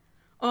world,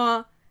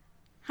 or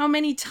how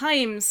many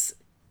times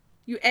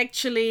you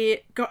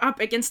actually go up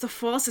against the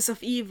forces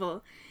of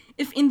evil,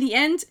 if in the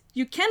end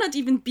you cannot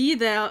even be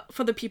there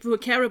for the people who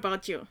care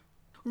about you.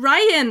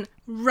 Ryan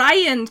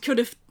could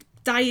have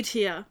died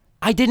here.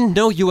 I didn't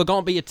know you were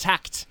gonna be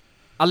attacked.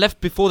 I left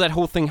before that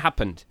whole thing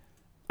happened.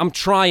 I'm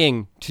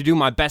trying to do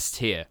my best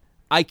here.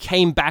 I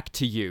came back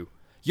to you.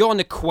 You're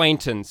an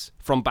acquaintance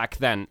from back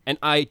then, and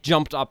I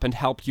jumped up and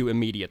helped you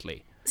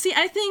immediately. See,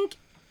 I think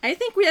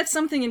we have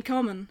something in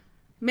common.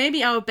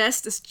 Maybe our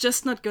best is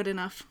just not good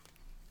enough.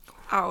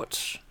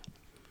 Ouch.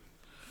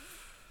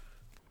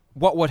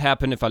 What would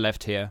happen if I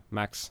left here,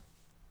 Max?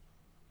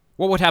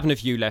 What would happen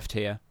if you left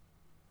here?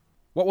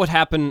 What would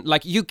happen?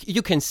 Like, you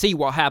can see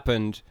what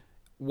happened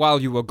while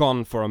you were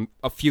gone for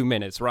a few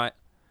minutes, right?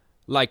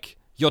 Like,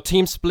 your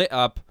team split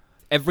up,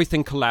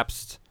 everything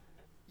collapsed.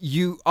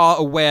 You are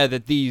aware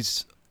that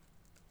these...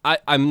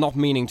 I'm not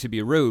meaning to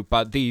be rude,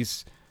 but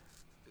these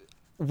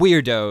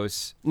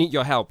weirdos need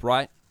your help,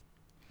 right?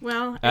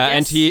 Well,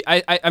 I guess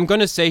and I'm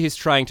gonna say he's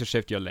trying to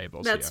shift your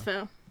labels. that's here.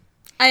 fair.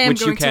 I am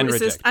Which you going to can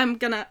resist. reject. I'm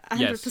gonna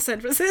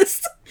 100%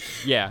 resist.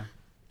 Yeah.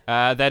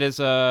 That is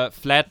a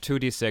flat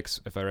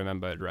 2d6, if I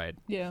remember it right.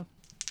 Yeah.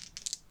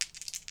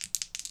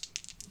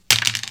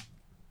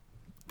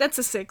 That's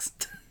a 6.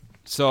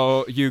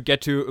 So you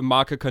get to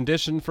mark a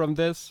condition from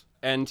this,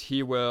 and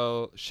he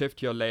will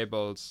shift your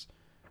labels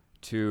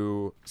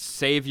to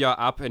savior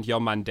up and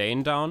your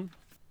mundane down.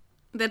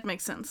 That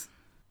makes sense.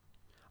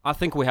 I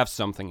think we have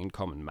something in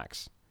common,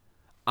 Max.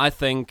 I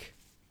think,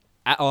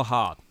 at our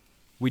heart,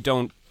 we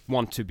don't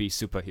want to be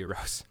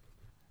superheroes.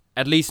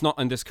 At least not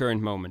in this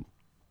current moment.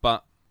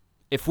 But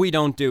if we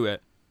don't do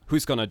it,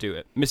 who's gonna do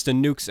it? Mr.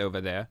 Nukes over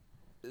there.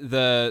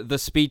 The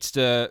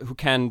speedster who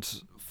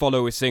can't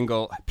follow a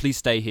single, please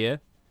stay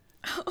here.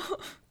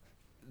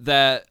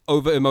 The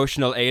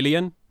over-emotional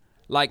alien.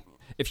 Like,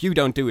 if you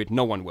don't do it,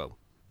 no one will.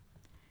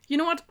 You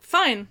know what?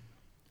 Fine.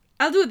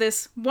 I'll do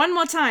this one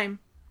more time.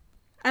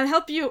 I'll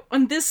help you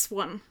on this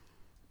one.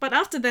 But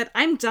after that,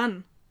 I'm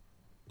done.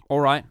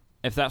 Alright,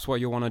 if that's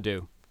what you want to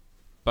do.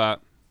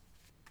 But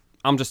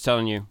I'm just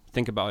telling you,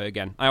 think about it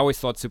again. I always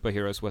thought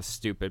superheroes were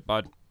stupid,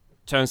 but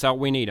turns out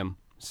we need them.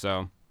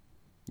 So,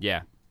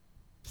 yeah.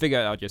 Figure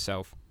it out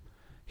yourself.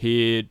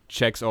 He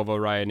checks over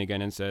Ryan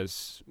again and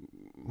says,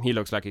 he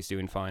looks like he's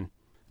doing fine.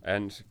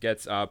 And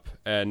gets up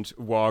and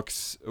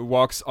walks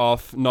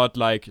off, not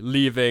like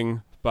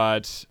leaving,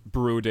 but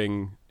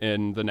brooding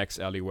in the next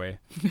alleyway.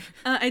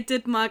 I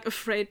did mark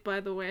afraid, by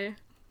the way.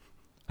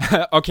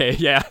 Okay,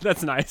 yeah,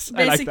 that's nice.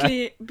 Basically,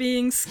 I like that.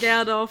 being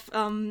scared of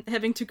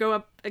having to go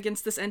up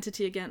against this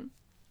entity again.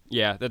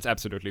 Yeah, that's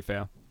absolutely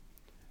fair.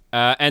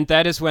 And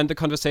that is when the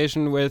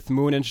conversation with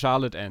Moon and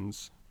Charlotte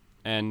ends.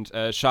 And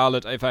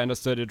Charlotte, if I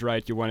understood it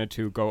right, you wanted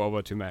to go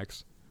over to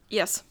Max.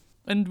 Yes.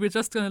 And we're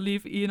just gonna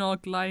leave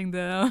Enoch lying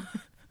there.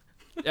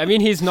 I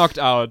mean, he's knocked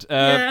out.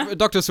 Yeah.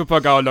 Dr.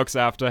 Supergao looks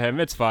after him.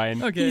 It's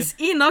fine. Okay.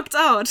 He's knocked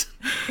out.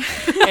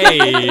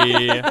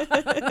 Hey.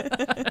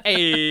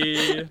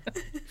 Hey.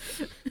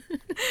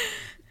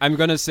 I'm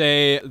gonna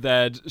say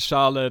that,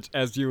 Charlotte,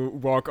 as you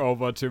walk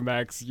over to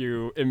Max,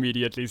 you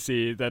immediately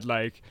see that,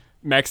 like,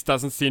 Max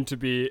doesn't seem to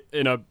be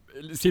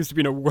seems to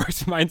be in a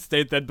worse mind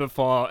state than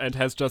before and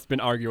has just been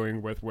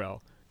arguing with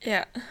Will.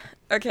 Yeah.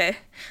 Okay.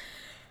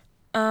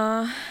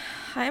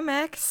 Hi,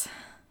 Max.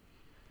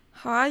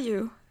 How are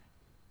you?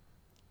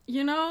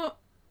 You know,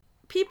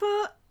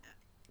 people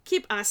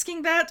keep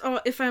asking that,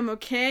 or if I'm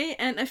okay,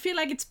 and I feel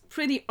like it's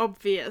pretty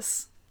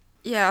obvious.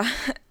 Yeah.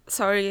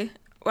 Sorry.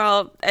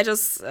 Well, I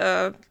just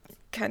I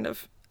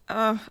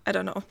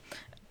don't know.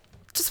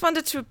 Just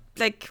wanted to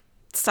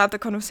start the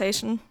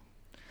conversation.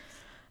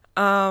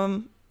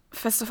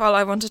 First of all,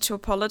 I wanted to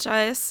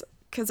apologize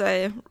because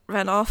I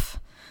ran off.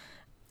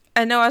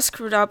 I know I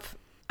screwed up,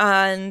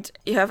 and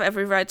you have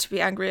every right to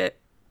be angry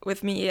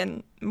with me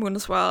and Moon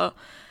as well.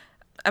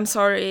 I'm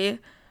sorry,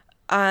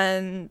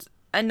 and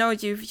I know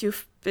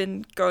you've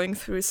been going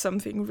through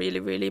something really,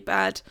 really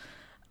bad,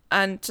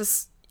 and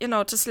just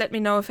let me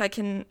know if I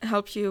can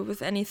help you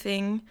with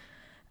anything.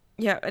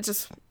 Yeah, I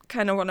just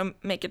kind of want to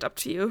make it up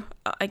to you,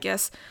 I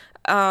guess.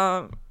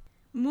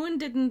 Moon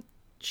didn't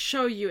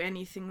show you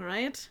anything,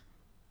 right?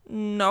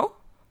 No.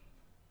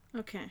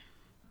 Okay.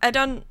 I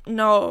don't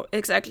know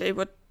exactly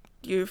what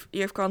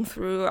you've gone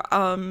through.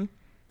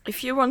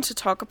 If you want to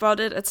talk about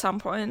it at some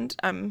point,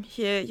 I'm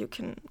here. You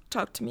can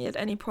talk to me at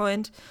any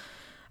point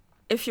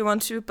if you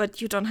want to,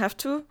 but you don't have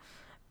to.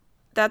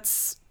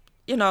 That's,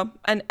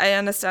 and I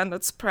understand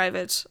it's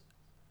private.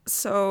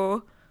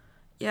 So,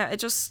 yeah,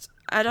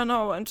 I don't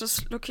know. I'm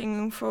just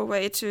looking for a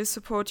way to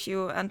support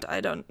you, and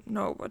I don't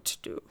know what to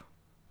do.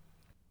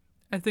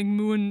 I think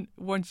Moon,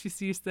 once she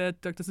sees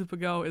that Dr.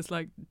 Supergao is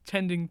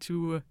tending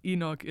to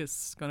Enoch,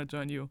 is gonna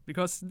join you.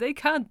 Because they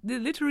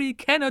literally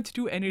cannot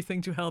do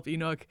anything to help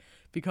Enoch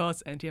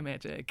because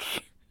anti-magic.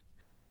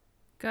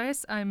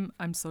 Guys, I'm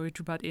sorry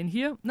to butt in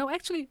here. No,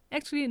 actually,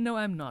 no,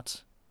 I'm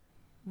not.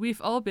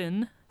 We've all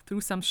been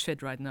through some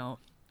shit right now.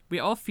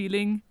 We're all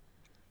feeling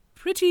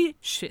pretty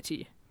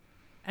shitty.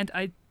 And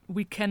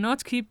we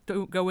cannot keep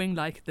going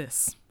like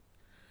this.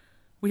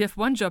 We have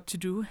one job to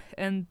do,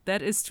 and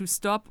that is to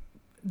stop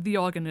the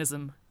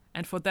organism,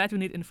 and for that we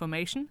need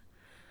information,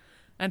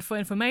 and for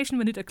information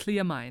we need a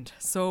clear mind.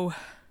 So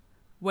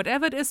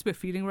whatever it is we're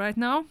feeling right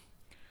now,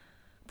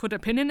 put a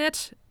pin in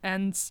it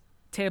and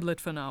table it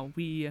for now.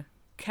 We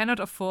cannot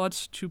afford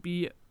to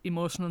be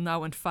emotional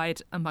now and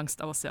fight amongst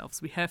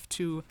ourselves. We have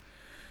to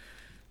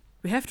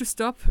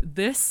stop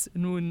this.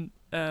 Noon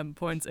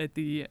points at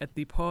the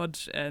pod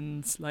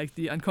and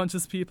the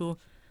unconscious people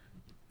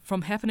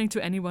from happening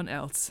to anyone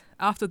else.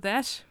 After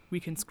that,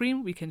 we can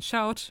scream, we can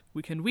shout,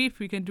 we can weep,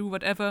 we can do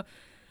whatever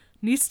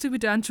needs to be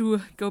done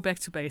to go back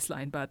to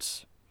baseline,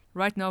 but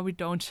right now we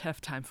don't have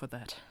time for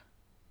that.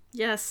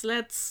 Yes,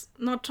 let's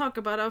not talk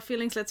about our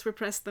feelings, let's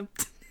repress them.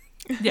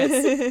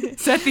 Yes,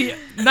 set the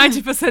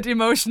 90%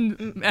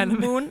 emotion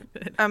element. Moon,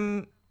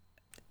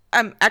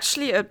 I'm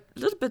actually a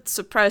little bit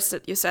surprised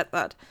that you said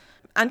that.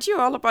 Aren't you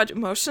all about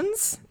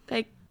emotions?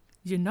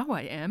 You know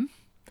I am.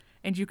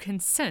 And you can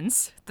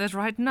sense that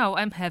right now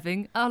I'm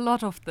having a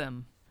lot of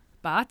them.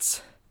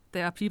 But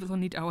there are people who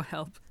need our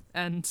help.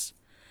 And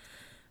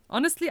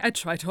honestly, I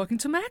try talking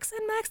to Max,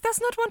 and Max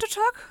does not want to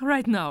talk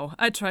right now.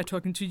 I try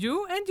talking to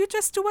you, and you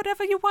just do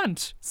whatever you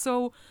want.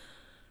 So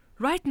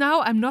right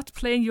now, I'm not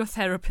playing your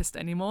therapist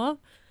anymore.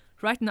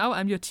 Right now,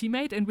 I'm your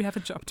teammate, and we have a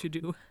job to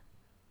do.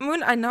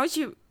 Moon, I know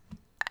you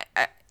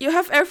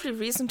have every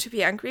reason to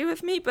be angry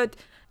with me, but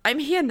I'm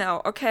here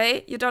now,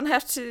 okay? You don't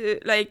have to,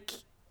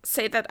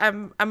 say that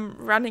I'm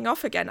running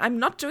off again. I'm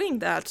not doing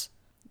that.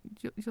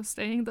 You're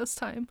staying this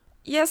time?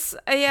 Yes,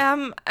 I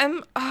am.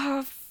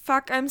 Oh,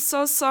 fuck, I'm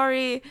so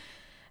sorry.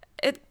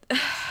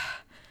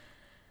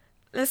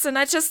 Listen,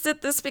 I just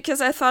did this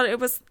because I thought it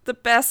was the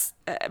best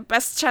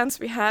chance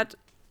we had.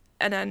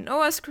 And I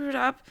know I screwed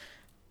up,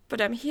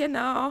 but I'm here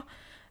now.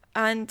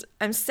 And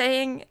I'm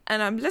staying,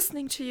 and I'm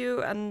listening to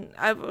you, and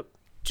I will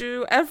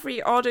do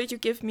every order you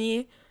give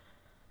me.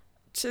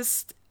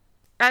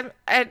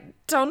 I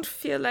don't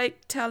feel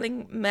like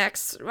telling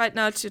Max right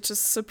now to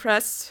just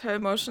suppress her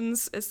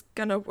emotions is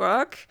gonna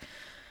work,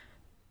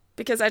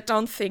 because I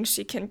don't think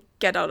she can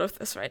get out of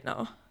this right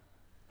now.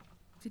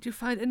 Did you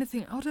find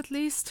anything out at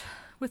least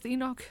with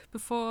Enoch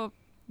before,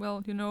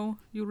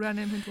 you ran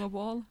him into a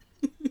wall?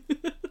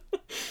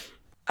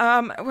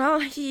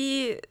 Well,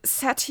 he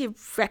said he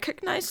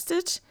recognized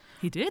it.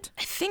 He did?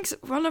 I think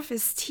one of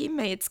his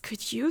teammates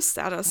could use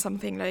that or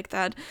something like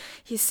that.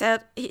 He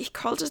said he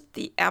called it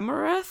the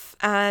Amaranth,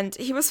 and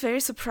he was very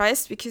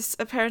surprised because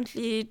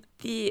apparently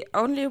the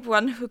only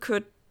one who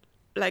could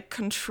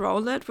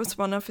control it was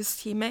one of his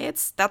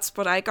teammates. That's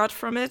what I got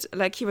from it.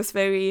 He was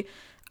very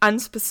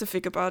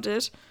unspecific about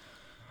it.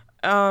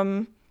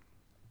 Yeah,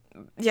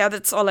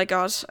 that's all I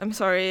got. I'm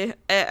sorry.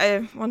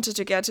 I wanted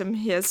to get him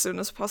here as soon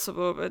as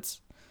possible, but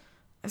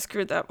I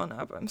screwed that one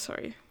up. I'm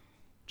sorry.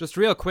 Just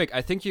real quick,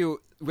 I think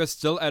we're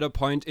still at a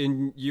point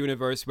in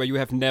universe where you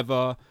have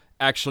never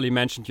actually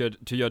mentioned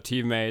to your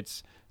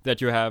teammates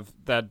that you have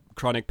that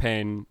chronic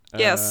pain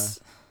Yes.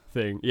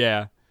 thing.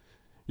 Yeah.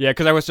 Yeah,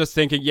 because I was just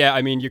thinking,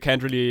 I mean, you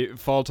can't really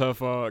falter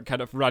for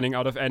kind of running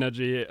out of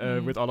energy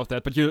with all of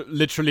that, but you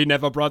literally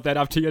never brought that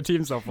up to your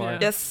team so far. Yeah.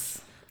 Yes.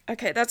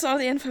 Okay, that's all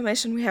the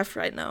information we have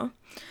right now.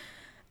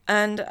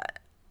 And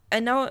I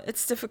know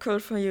it's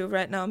difficult for you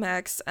right now,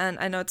 Max, and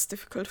I know it's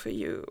difficult for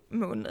you,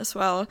 Moon, as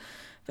well.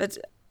 But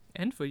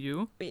And for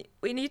you.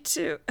 we need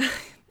to...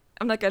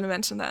 I'm not going to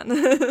mention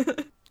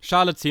that.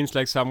 Charlotte seems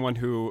like someone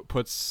who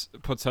puts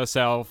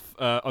herself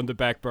on the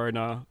back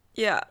burner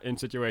Yeah, in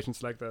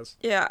situations like this.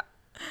 yeah,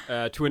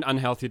 To an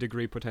unhealthy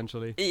degree,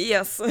 potentially.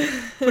 yes.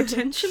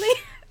 Potentially?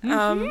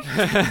 Okay,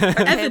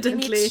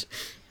 Evidently.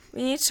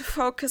 we need to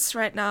focus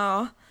right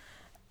now,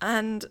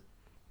 and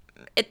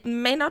it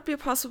may not be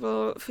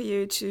possible for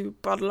you to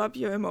bottle up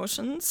your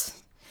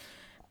emotions,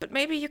 but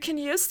maybe you can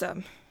use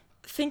them.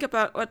 Think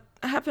about what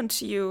happened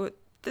to you.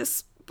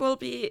 This will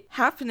be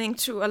happening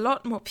to a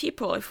lot more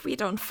people if we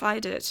don't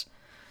fight it.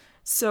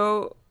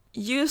 So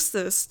use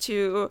this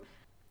to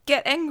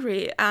get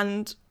angry,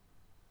 and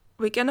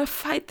we're gonna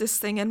fight this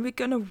thing, and we're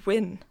gonna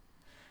win.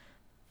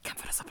 Come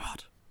for the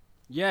support.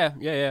 Yeah,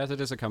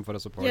 that is a comforter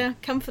support. Yeah,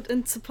 comfort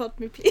and support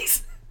me,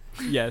 please.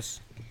 Yes.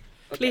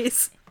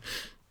 Please.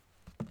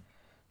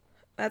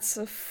 That's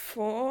a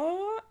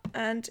 4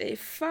 and a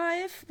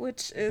 5,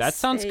 which is That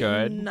sounds a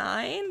good.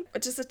 9,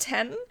 which is a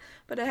 10,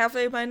 but I have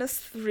a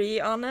 -3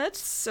 on it,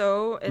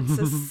 so it's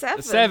a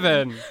 7.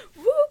 7.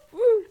 Woo,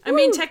 woo, I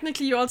mean, woo.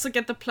 technically, you also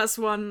get the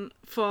 +1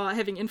 for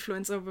having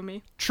influence over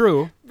me.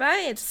 True.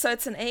 Right, so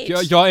it's an 8.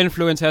 Your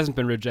influence hasn't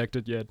been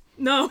rejected yet.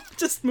 No,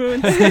 just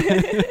Moon.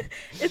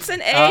 It's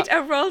an 8. I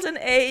rolled an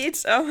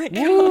 8. Oh my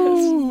god.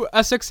 Woo!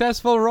 A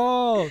successful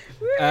roll.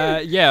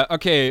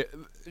 Okay.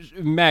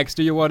 Max,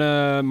 do you want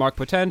to mark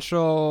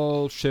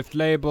potential, shift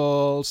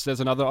labels? There's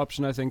another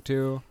option, I think,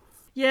 too.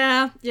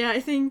 yeah,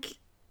 I think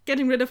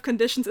getting rid of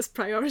conditions is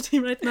priority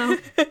right now.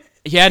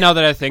 Yeah, now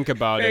that I think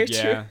about Very it,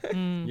 yeah.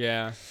 Mm.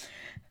 Yeah.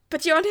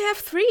 But you only have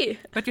 3.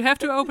 But you have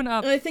to open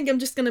up. I think I'm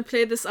just gonna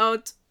play this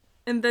out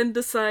and then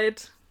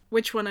decide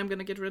which one I'm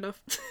gonna get rid of.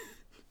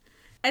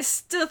 I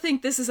still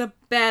think this is a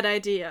bad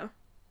idea.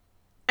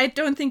 I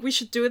don't think we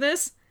should do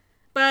this,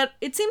 but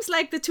it seems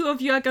like the two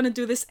of you are gonna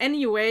do this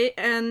anyway,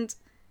 and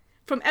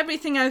from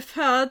everything I've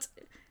heard,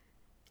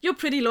 you're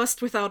pretty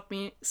lost without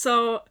me,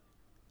 so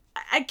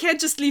I can't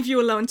just leave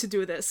you alone to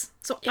do this.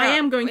 So I Yeah,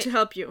 am going we- to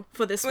help you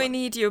for this We one.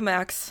 need you,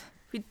 Max.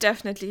 We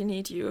definitely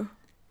need you.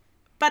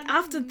 But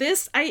after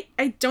this, I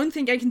don't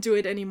think I can do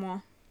it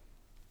anymore.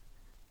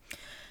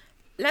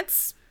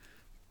 Let's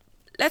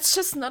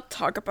just not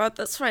talk about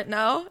this right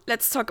now.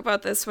 Let's talk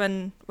about this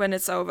when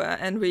it's over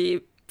and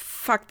we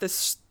fuck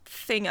this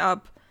thing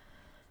up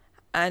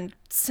and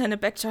send it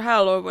back to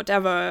hell or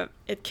whatever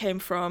it came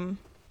from.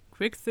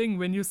 Quick thing,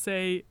 when you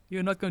say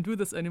you're not going to do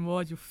this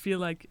anymore, you feel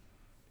like,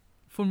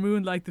 for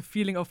Moon, like the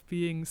feeling of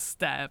being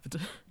stabbed.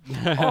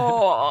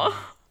 Oh,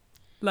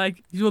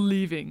 Like, you're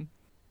leaving.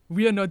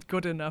 We are not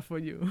good enough for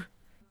you.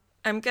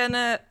 I'm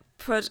gonna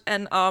put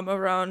an arm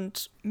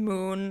around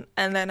Moon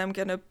and then I'm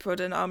gonna put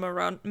an arm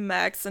around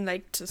Max and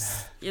like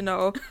just,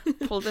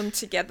 pull them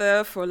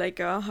together for like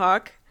a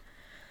hug.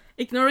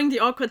 Ignoring the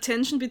awkward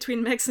tension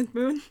between Max and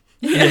Moon.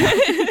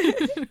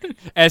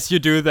 As you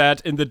do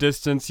that, in the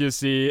distance, you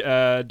see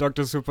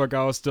Dr.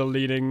 Supergao still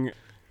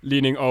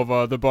leaning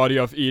over the body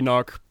of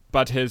Enoch,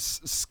 but his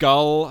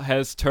skull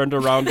has turned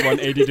around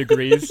 180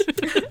 degrees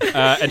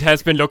and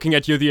has been looking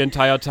at you the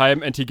entire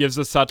time, and he gives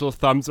a subtle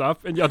thumbs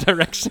up in your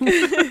direction.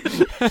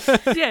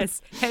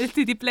 Yes,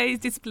 healthy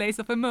displays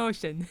of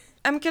emotion.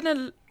 I'm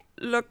gonna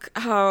look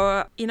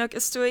how Enoch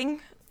is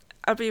doing.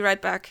 I'll be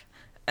right back.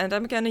 And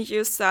I'm gonna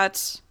use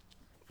that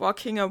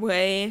walking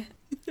away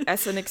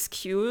as an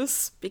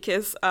excuse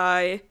because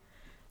I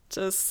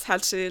just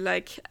had to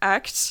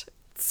act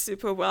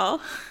super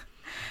well.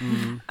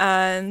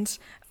 And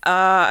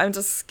I'm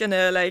just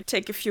gonna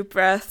take a few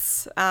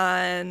breaths,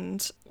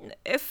 and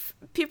if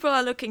people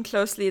are looking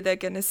closely, they're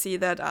gonna see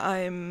that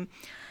I'm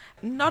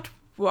not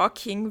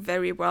walking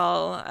very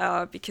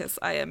well because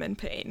I am in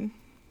pain.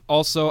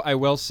 Also, I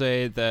will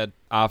say that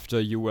after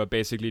you were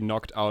basically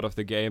knocked out of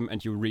the game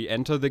and you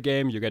re-enter the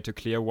game, you get to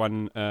clear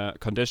one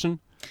condition.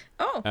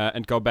 Oh.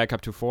 And go back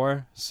up to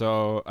 4.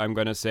 So I'm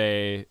gonna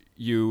say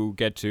you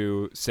get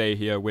to say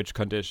here which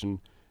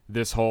condition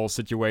this whole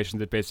situation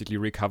that basically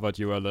recovered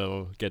you a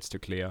little gets to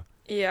clear.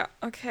 Yeah,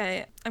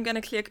 okay. I'm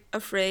gonna clear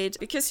Afraid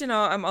because,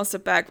 I'm also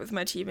back with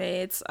my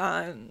teammates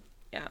and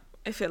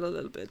I feel a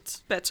little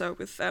bit better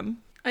with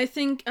them. I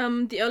think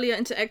the earlier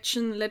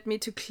interaction led me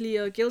to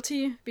clear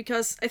Guilty,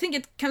 because I think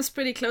it comes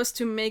pretty close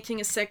to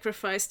making a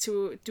sacrifice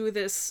to do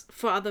this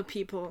for other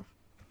people.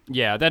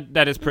 Yeah,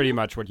 that is pretty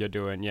much what you're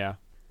doing, yeah.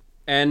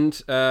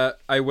 And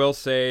I will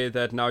say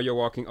that now you're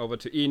walking over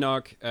to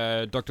Enoch.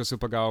 Dr.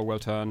 Supergao will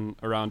turn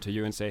around to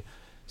you and say,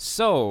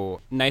 "So,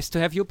 nice to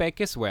have you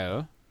back as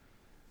well.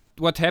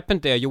 What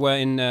happened there? You were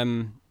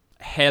in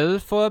hell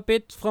for a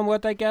bit, from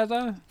what I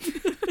gather?"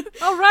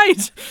 All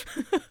right.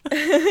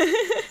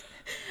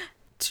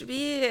 To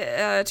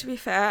be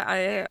fair,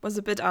 I was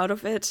a bit out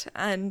of it,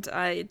 and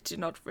I do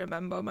not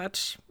remember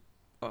much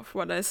of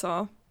what I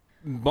saw.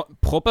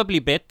 Probably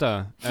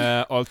better,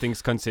 all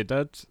things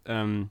considered.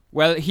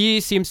 Well, he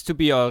seems to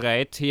be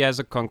alright. He has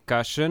a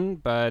concussion,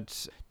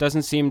 but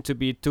doesn't seem to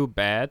be too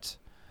bad.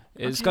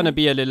 It's gonna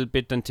be a little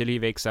bit until he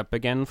wakes up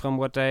again, from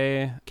what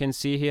I can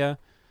see here.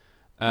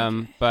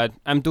 But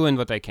I'm doing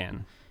what I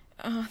can.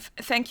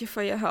 Thank you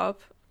for your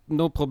help.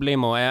 No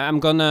problemo. I'm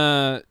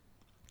gonna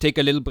take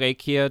a little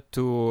break here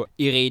to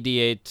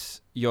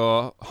irradiate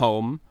your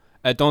home.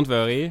 Don't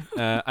worry.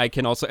 I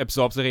can also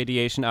absorb the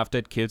radiation after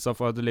it kills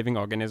off all the living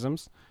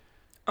organisms.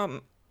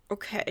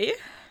 Okay.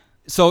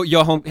 So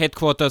your home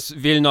headquarters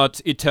will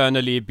not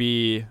eternally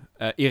be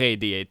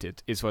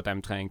irradiated, is what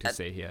I'm trying to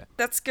say here.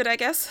 That's good, I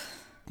guess.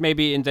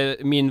 Maybe in the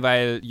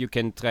meanwhile, you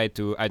can try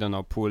to, I don't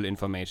know, pool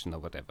information or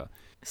whatever.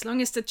 As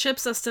long as the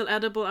chips are still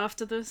edible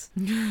after this.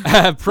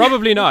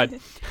 Probably not.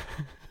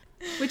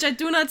 Which I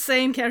do not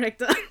say in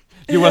character.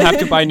 You will have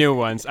to buy new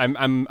ones.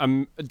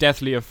 I'm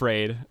deathly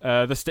afraid.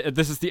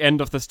 This is the end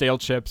of the stale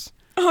chips.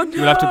 Oh no!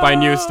 You'll have to buy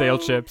new stale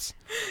chips.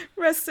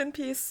 Rest in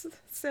peace,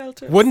 stale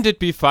chips. Wouldn't it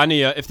be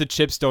funnier if the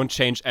chips don't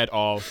change at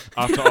all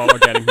after all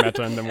organic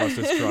matter in them was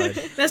destroyed?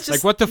 That's just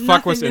like, what the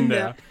fuck was nothing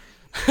in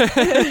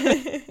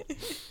there?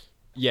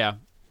 Yeah.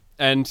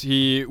 And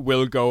he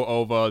will go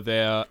over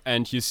there,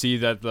 and you see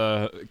that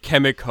the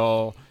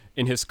chemical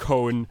in his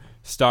cone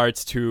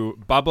starts to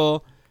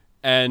bubble.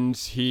 And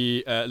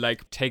he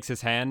takes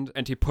his hand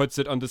and he puts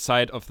it on the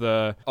side of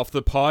the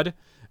pod,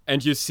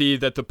 and you see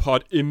that the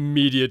pod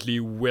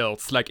immediately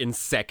wilts, like in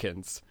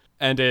seconds,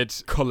 and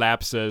it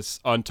collapses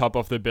on top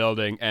of the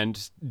building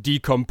and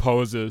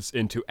decomposes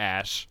into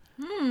ash.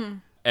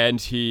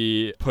 And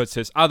he puts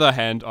his other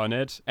hand on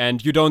it,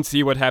 and you don't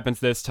see what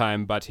happens this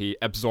time, but he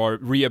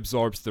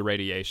reabsorbs the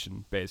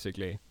radiation,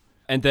 basically.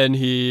 And then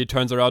he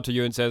turns around to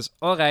you and says,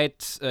 "All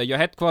right, your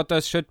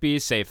headquarters should be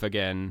safe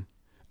again."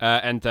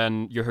 And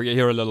then you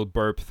hear a little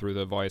burp through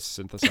the voice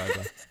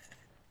synthesizer.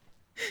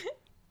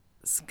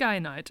 Sky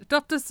Knight,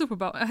 Dr.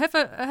 Superbow, I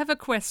have a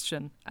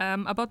question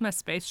about my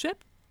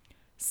spaceship.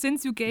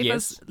 Since you gave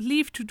us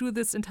leave to do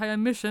this entire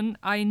mission,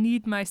 I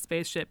need my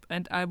spaceship,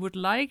 and I would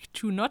like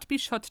to not be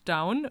shot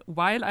down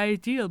while I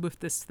deal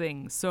with this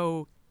thing.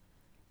 So,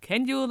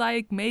 can you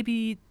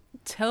maybe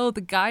tell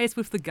the guys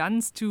with the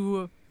guns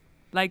to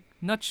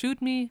not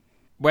shoot me?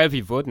 Well,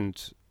 we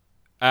wouldn't.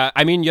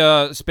 I mean,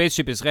 your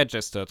spaceship is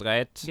registered,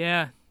 right?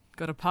 Yeah,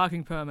 got a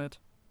parking permit.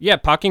 Yeah,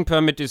 parking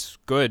permit is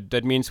good.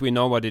 That means we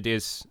know what it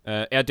is.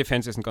 Air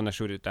defense isn't gonna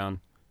shoot it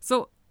down.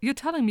 So, you're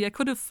telling me I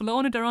could have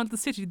flown it around the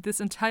city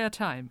this entire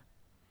time?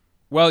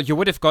 Well, you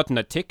would have gotten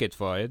a ticket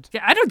for it.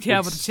 Yeah, I don't care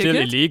about the It's ticket.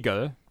 still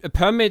illegal. A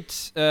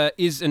permit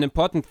is an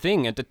important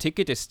thing, and the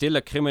ticket is still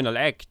a criminal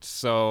act.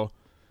 So,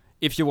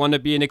 if you want to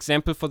be an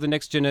example for the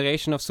next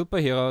generation of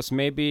superheroes,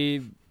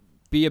 maybe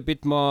be a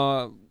bit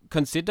more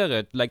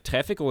considerate. Like,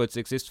 traffic rules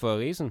exist for a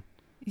reason.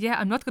 Yeah,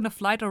 I'm not gonna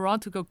fly it around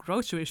to go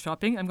grocery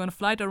shopping. I'm gonna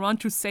fly it around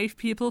to save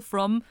people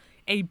from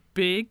a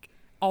big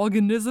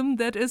organism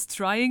that is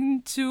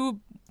trying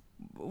to...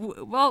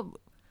 Well,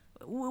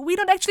 we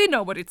don't actually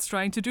know what it's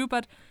trying to do,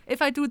 but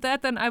if I do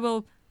that, then I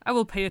will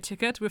pay a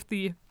ticket with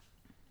the...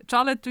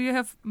 Charlotte, do you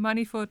have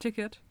money for a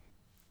ticket?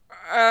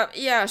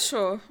 Yeah,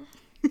 sure.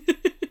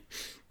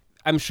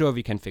 I'm sure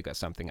we can figure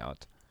something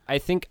out. I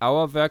think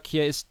our work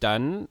here is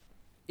done.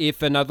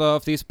 If another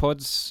of these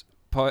pods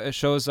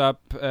shows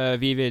up,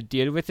 we will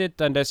deal with it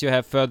unless you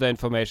have further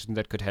information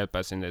that could help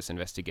us in this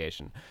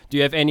investigation. Do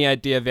you have any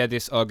idea where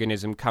this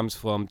organism comes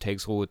from,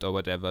 takes root, or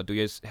whatever?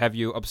 Have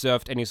you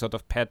observed any sort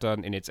of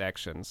pattern in its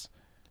actions?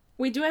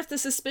 We do have the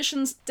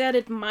suspicions that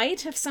it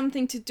might have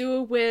something to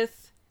do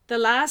with the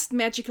last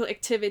magical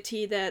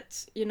activity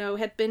that,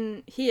 had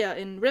been here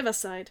in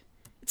Riverside.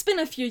 It's been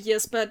a few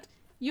years, but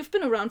you've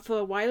been around for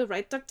a while,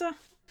 right, Doctor?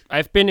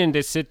 I've been in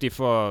this city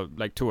for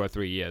 2 or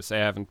 3 years. I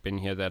haven't been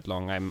here that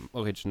long. I'm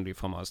originally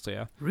from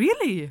Austria.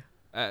 Really?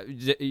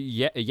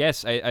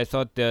 Yes, I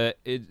thought the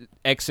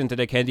accent that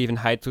I can't even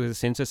hide through the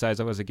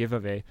synthesizer was a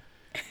giveaway.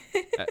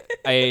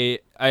 I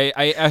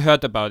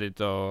heard about it,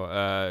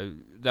 though.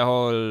 The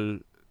whole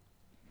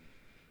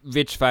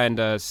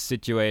Witchfinder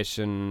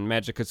situation,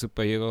 magical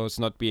superheroes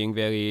not being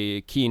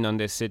very keen on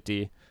this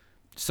city.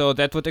 So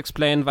that would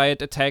explain why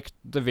it attacked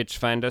the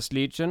Witchfinders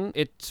Legion.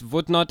 It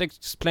would not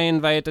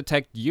explain why it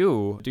attacked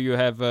you. Do you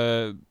have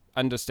a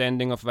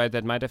understanding of why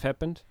that might have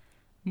happened?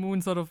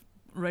 Moon sort of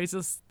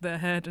raises their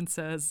head and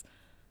says,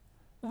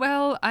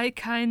 well, I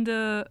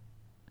kinda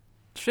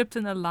tripped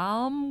an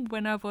alarm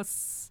when I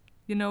was,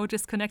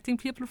 disconnecting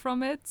people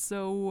from it,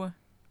 so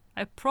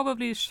I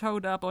probably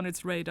showed up on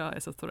its radar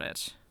as a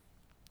threat.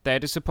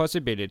 That is a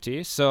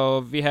possibility. So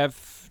we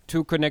have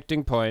 2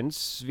 connecting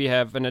points. We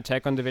have an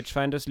attack on the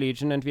Witchfinders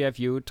Legion, and we have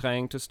you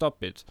trying to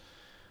stop it.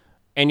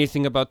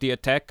 Anything about the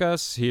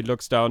attackers? He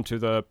looks down to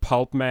the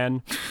pulp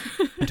man,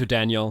 to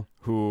Daniel,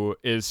 who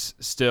is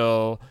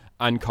still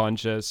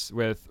unconscious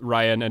with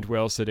Ryan and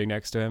Will sitting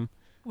next to him.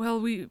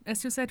 Well,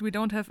 as you said, we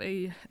don't have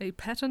a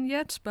pattern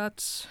yet,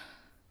 but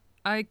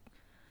I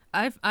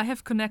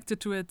have connected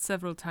to it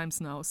several times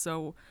now,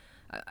 so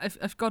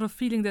I've got a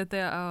feeling that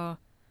there are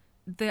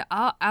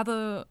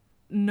other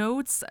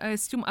nodes, I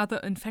assume other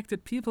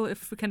infected people.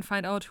 If we can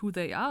find out who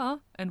they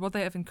are and what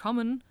they have in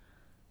common,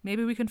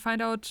 maybe we can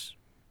find out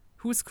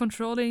who's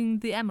controlling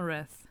the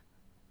Amaranth.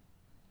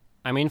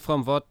 I mean,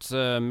 from what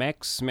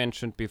Max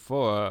mentioned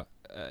before,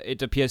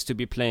 it appears to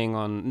be playing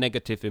on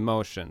negative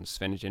emotions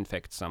when it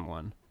infects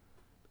someone.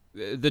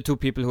 The two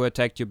people who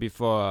attacked you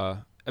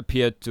before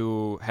appeared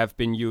to have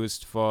been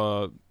used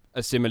for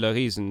a similar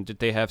reason. Did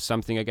they have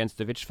something against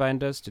the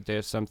Witchfinders? Did they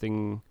have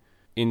something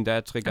in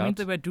that regard? I mean,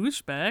 they were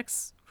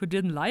douchebags who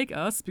didn't like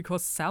us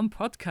because some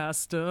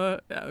podcaster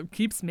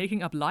keeps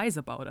making up lies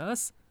about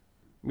us.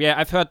 Yeah,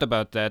 I've heard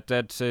about that.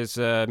 That is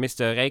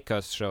Mr.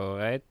 Raker's show,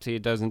 right? He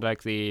doesn't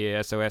like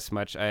the SOS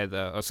much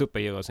either, or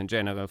superheroes in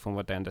general, from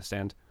what I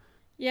understand.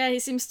 Yeah, he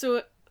seems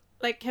to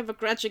have a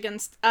grudge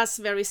against us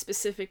very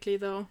specifically,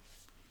 though.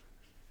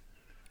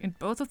 And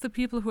both of the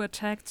people who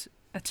attacked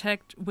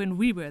when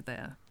we were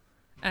there.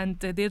 And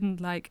they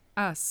didn't like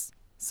us.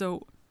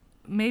 So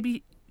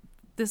maybe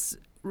this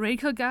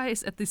Raker guy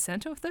is at the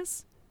center of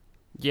this?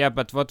 Yeah,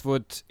 but what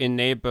would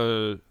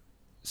enable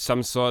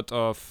some sort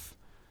of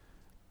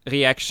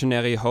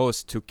reactionary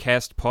host to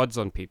cast pods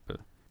on people?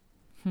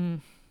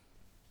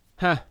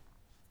 Huh.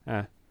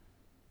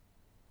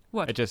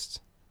 What?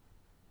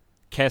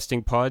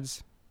 Casting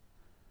pods?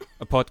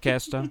 A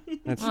podcaster?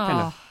 That's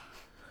kind of...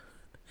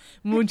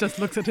 Moon just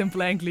looks at him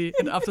blankly,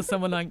 and after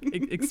someone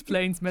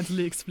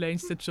mentally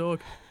explains the joke,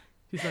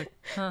 he's like,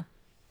 huh,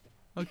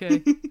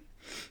 okay.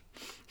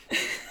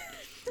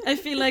 I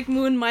feel like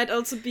Moon might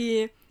also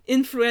be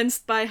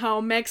influenced by how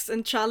Max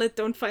and Charlotte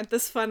don't find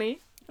this funny.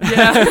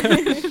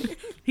 Yeah.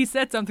 He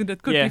said something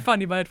that could be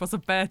funny, but it was a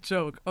bad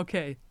joke.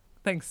 Okay,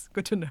 thanks,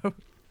 good to know.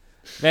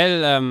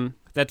 Well,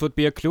 that would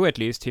be a clue at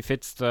least. He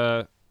fits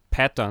the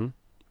pattern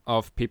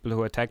of people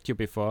who attacked you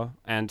before,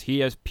 and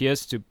he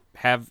appears to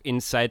have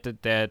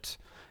incited that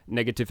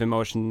negative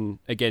emotion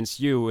against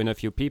you in a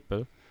few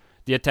people.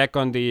 The attack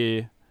on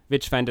the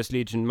Witchfinders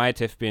Legion might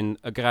have been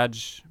a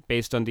grudge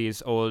based on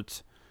this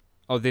old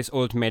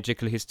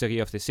magical history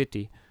of the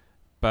city,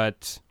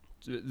 but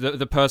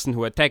the person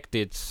who attacked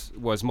it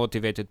was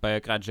motivated by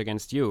a grudge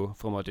against you,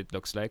 from what it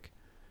looks like.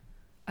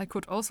 I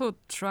could also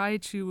try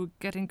to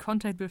get in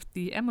contact with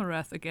the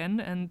Amaranth again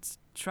and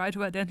try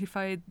to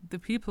identify the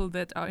people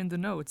that are in the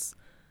nodes.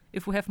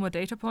 If we have more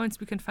data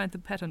points, we can find the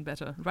pattern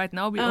better. Right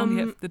now, we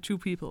only have the two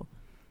people.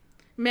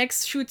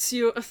 Max shoots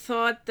you a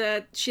thought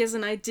that she has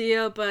an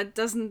idea, but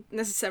doesn't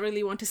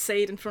necessarily want to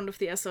say it in front of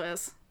the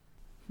SOS.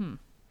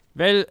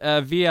 Well,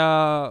 we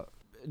are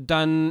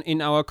done in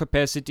our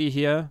capacity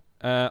here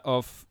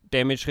of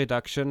damage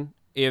reduction.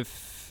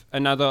 If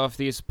another of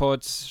these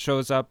pods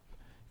shows up,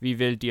 we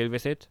will deal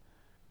with it.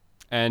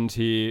 And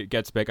he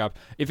gets back up.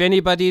 If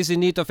anybody is in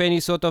need of any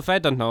sort of,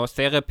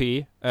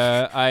 therapy,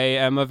 I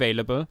am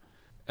available.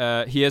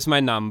 Here's my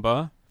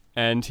number.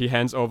 And he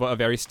hands over a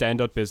very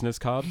standard business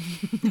card.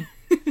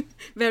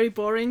 Very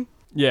boring.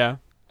 Yeah.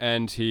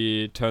 And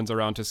he turns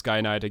around to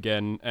Sky Knight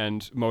again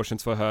and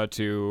motions for her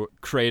to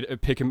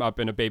pick him up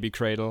in a baby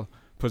cradle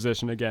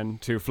position again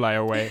to fly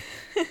away.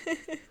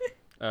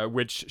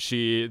 Which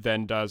she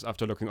then does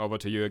after looking over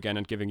to you again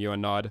and giving you a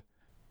nod.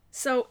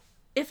 So,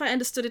 if I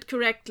understood it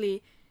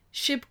correctly,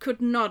 Ship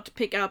could not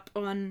pick up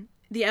on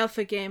the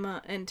Alpha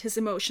Gamer and his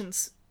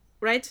emotions,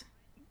 right?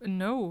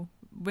 No.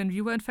 When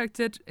you were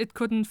infected, it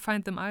couldn't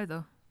find them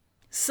either.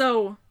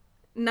 So,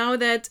 now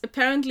that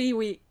apparently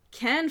we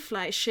can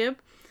fly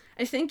Ship,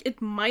 I think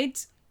it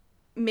might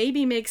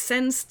maybe make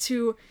sense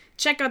to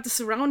check out the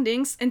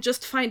surroundings and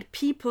just find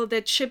people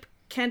that Ship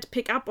can't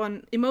pick up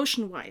on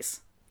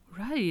emotion-wise.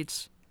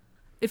 Right.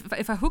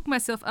 If I hook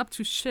myself up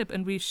to Ship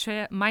and we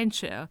mind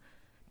share,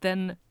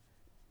 then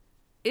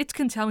it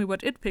can tell me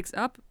what it picks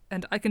up,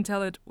 and I can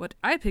tell it what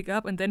I pick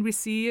up, and then we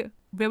see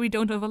where we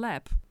don't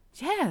overlap.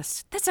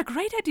 Yes, that's a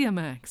great idea,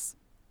 Max.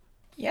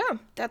 Yeah,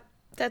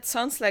 that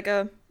sounds like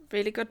a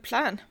really good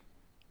plan.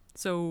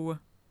 So,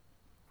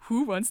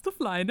 who wants to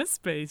fly in a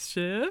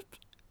spaceship?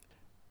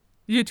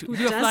 You two,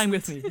 you're flying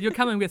with me. You're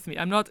coming with me.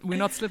 We're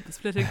not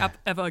splitting up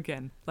ever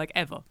again. Like,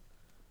 ever.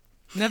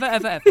 Never,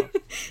 ever, ever.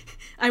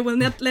 I will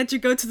not let you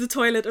go to the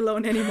toilet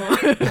alone anymore.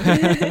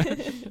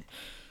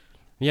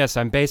 Yes,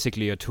 I'm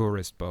basically a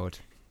tourist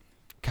boat.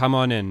 Come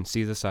on in,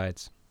 see the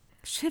sights.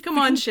 Ship, Come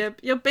on, Ship.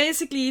 You're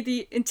basically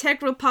the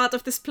integral part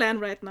of this plan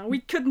right now. We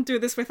couldn't do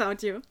this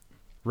without you.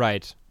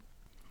 Right.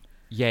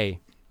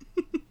 Yay.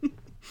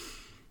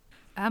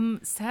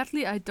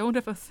 Sadly, I don't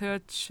have a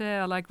third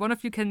chair. Like, one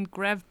of you can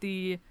grab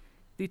the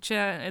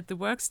chair at the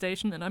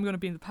workstation, and I'm going to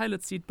be in the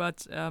pilot seat,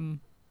 but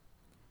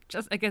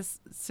just, I guess,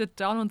 sit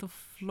down on the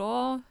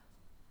floor.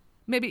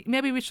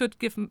 Maybe we should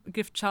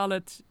give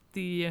Charlotte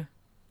the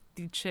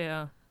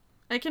chair.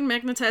 I can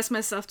magnetize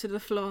myself to the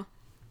floor.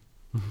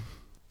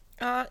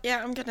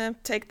 Yeah, I'm gonna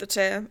take the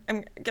chair.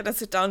 I'm gonna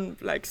sit down,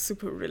 like,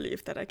 super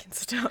relieved that I can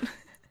sit down.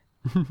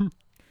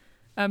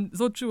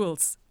 So,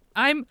 Jules,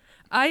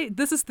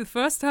 This is the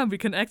first time we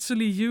can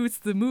actually use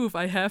the move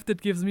I have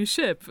that gives me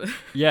ship.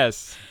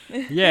 Yes.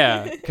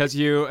 Yeah, because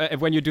you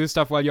when you do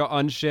stuff while you're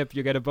on ship,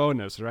 you get a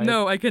bonus, right?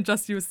 No, I can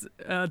just use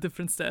a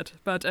different stat.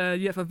 But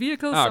you have a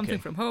vehicle, something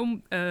from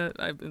home.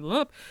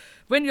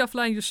 When you are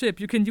flying your ship,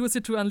 you can use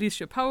it to unleash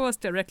your powers,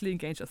 directly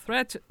engage a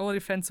threat, or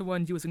defend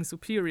someone using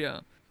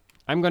superior.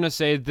 I'm gonna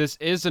say this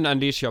is an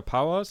unleash your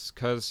powers,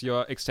 because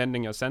you're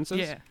extending your senses.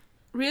 Yeah.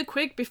 Real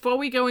quick, before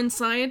we go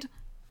inside,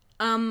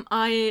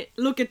 I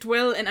look at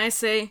Will and I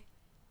say,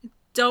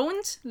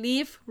 don't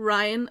leave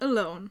Ryan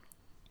alone.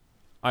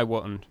 I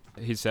wouldn't,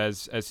 he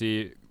says, as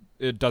he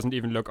doesn't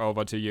even look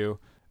over to you,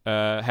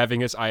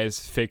 having his eyes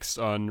fixed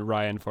on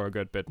Ryan for a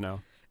good bit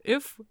now.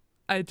 If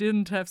I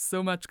didn't have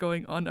so much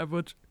going on, I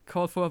would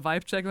call for a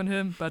vibe check on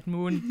him, but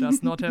Moon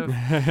does not have.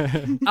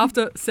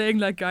 After saying,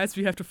 like, guys,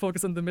 we have to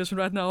focus on the mission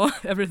right now,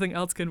 everything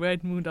else can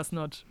wait, Moon does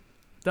not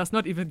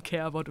even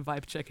care about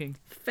vibe checking.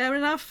 Fair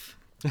enough.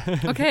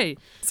 Okay,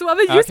 so I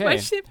will use my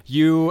ship.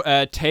 You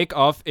take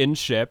off in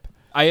ship.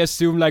 I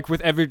assume, like, with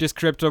every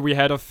descriptor we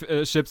had of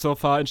ship so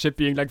far, and ship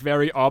being, like,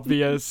 very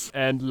obvious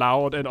and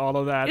loud and all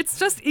of that. It's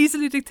just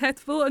easily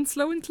detectable and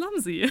slow and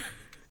clumsy.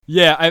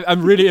 Yeah,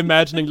 I'm really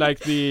imagining, like,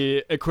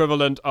 the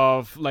equivalent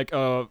of, like,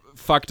 a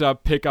fucked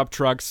up pickup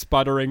truck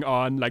sputtering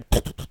on, like...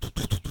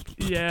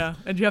 Yeah,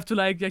 and you have to,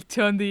 like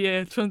turn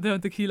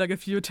the key, like, a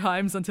few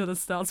times until it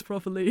starts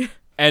properly.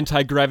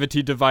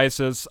 Anti-gravity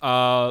devices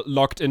are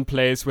locked in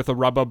place with a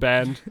rubber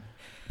band.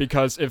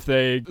 Because if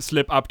they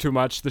slip up too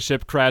much, the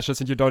ship crashes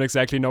and you don't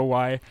exactly know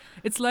why.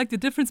 It's like the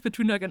difference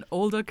between, like, an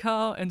older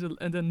car and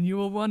a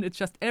newer one. It's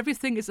just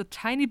everything is a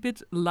tiny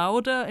bit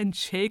louder and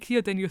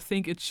shakier than you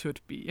think it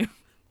should be.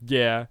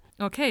 Yeah.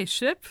 Okay,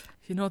 ship,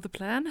 you know the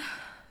plan.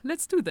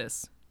 Let's do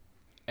this.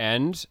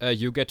 And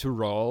you get to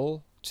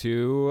roll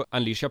to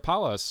unleash your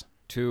powers,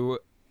 to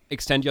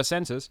extend your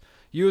senses,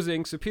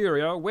 using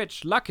Superior,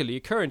 which luckily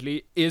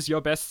currently is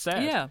your best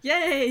stat. Yeah.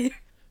 Yay!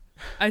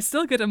 I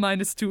still get a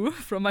 -2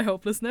 from my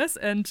hopelessness,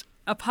 and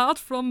apart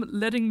from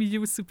letting me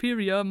use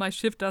Superior, my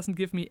ship doesn't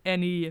give me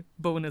any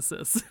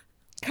bonuses.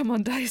 Come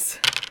on, dice.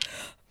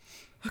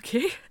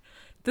 Okay,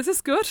 this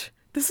is good.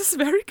 This is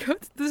very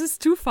good. This is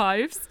 2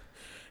 5s.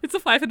 It's a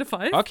 5 and a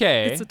 5.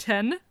 Okay. It's a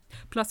 10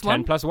 plus 1.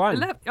 10 plus 1.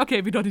 11.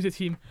 Okay, we don't need a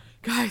team.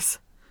 Guys.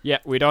 Yeah,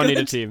 we don't need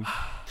a team.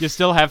 You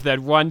still have that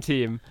one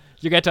team.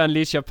 You get to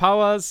unleash your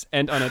powers,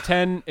 and on a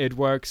 10, it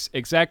works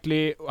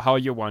exactly how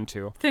you want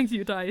to. Thank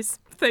you, dice.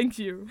 Thank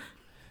you.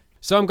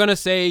 So I'm gonna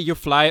say you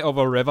fly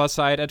over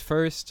Riverside at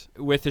first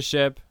with the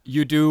ship.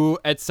 You do,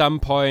 at some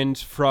point,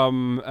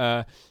 from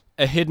a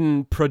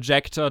hidden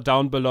projector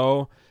down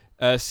below,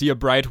 see a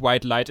bright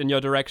white light in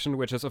your direction,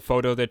 which is a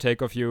photo they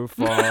take of you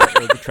for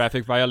the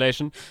traffic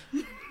violation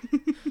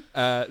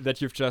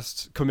that you've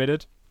just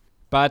committed.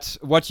 But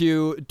what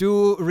you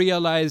do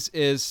realize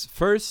is,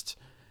 first,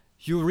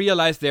 you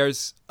realize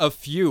there's a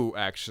few,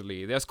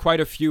 actually. There's quite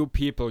a few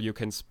people you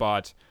can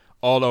spot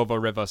all over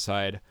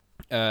Riverside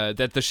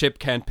that the ship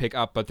can't pick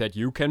up, but that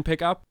you can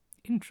pick up.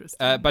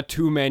 Interesting. But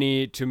too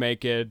many to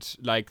make it,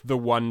 like, the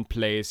one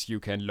place you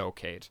can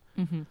locate.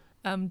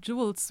 Mm-hmm.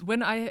 Jules,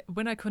 when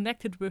I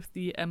connected with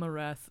the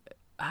Amarath,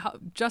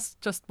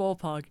 just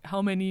ballpark,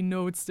 how many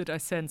nodes did I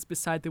sense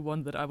beside the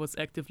one that I was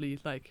actively,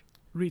 like,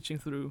 reaching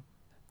through?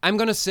 I'm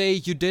gonna say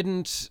you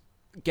didn't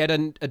get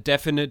a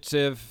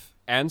definitive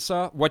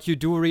answer. What you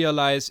do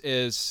realize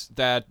is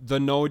that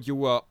the node you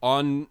were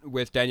on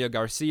with Daniel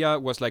Garcia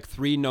was like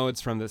 3 nodes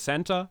from the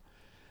center,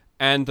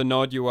 and the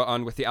node you were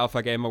on with the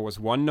Alpha Gamer was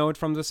 1 node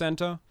from the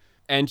center.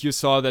 And you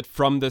saw that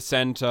from the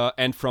center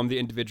and from the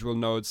individual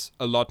nodes,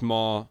 a lot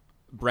more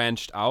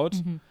branched out.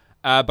 Mm-hmm.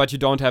 But you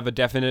don't have a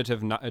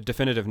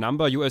definitive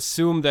number. You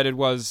assume that it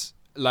was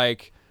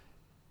like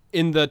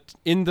in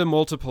the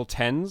multiple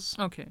tens,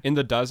 okay, in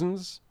the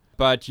dozens,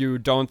 but you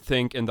don't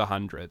think in the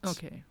hundreds.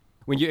 Okay.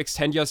 When you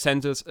extend your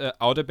senses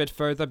out a bit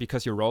further,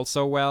 because you roll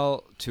so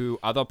well to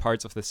other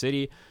parts of the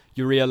city,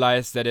 you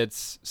realize that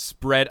it's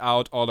spread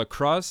out all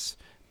across.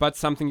 But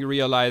something you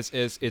realize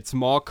is it's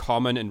more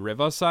common in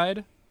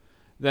Riverside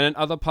than in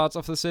other parts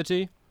of the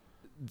city,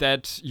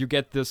 that you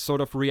get this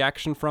sort of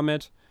reaction from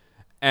it.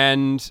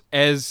 And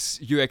as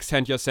you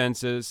extend your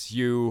senses,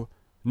 you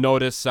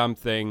notice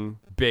something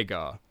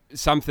bigger.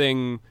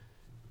 Something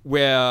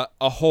where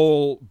a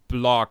whole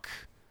block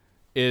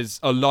is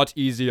a lot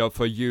easier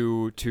for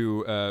you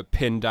to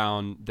pin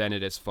down than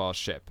it is for a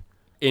ship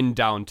in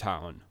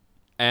downtown.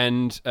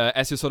 And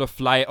as you sort of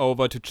fly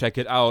over to check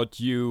it out,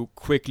 you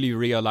quickly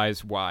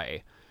realize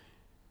why.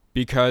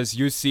 Because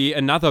you see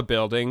another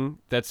building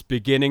that's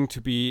beginning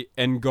to be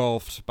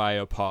engulfed by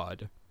a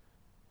pod.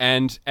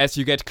 And as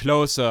you get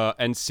closer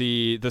and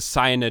see the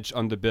signage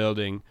on the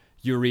building,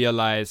 you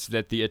realize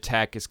that the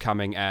attack is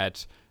coming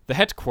at the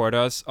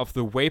headquarters of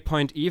the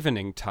Waypoint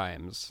Evening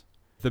Times,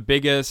 the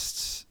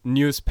biggest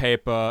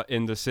newspaper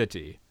in the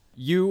city.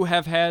 You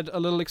have had a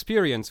little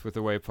experience with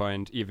the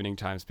Waypoint Evening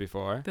Times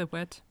before. The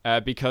what?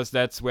 Because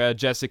that's where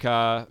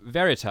Jessica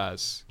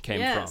Veritas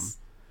came from,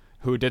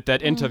 who did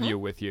that interview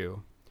with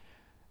you.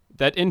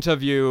 that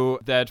interview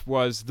that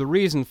was the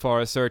reason for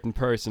a certain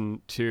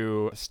person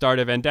to start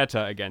a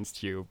vendetta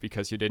against you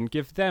because you didn't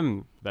give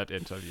them that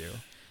interview.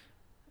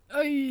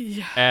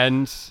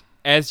 And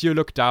as you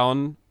look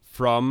down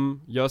from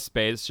your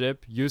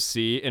spaceship, you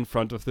see in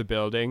front of the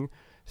building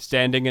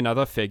standing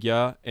another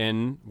figure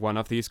in one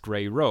of these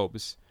gray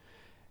robes.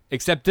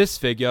 Except this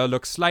figure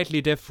looks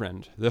slightly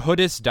different. The hood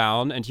is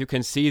down and you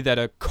can see that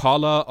a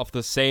collar of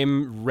the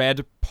same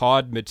red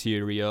pod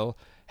material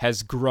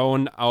has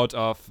grown out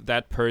of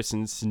that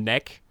person's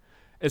neck,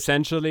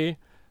 essentially,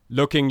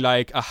 looking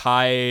like a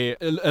high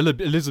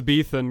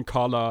Elizabethan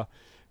collar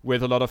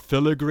with a lot of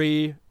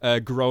filigree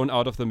grown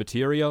out of the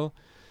material.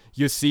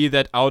 You see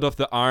that out of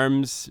the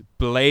arms,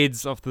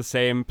 blades of the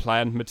same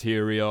plant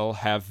material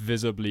have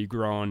visibly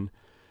grown,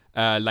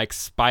 like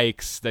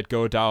spikes that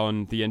go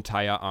down the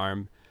entire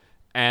arm.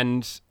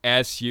 And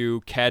as you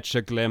catch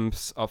a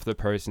glimpse of the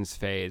person's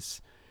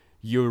face,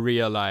 you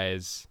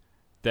realize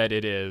that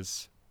it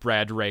is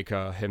Brad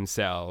Raker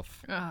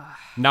himself.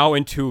 Now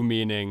in two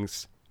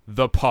meanings,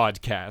 the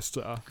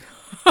podcaster.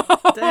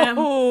 Damn.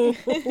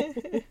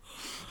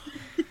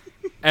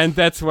 And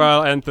that's where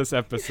I'll end this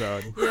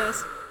episode.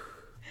 Yes.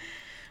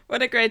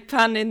 What a great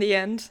pun in the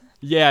end.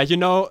 Yeah, you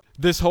know,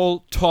 this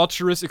whole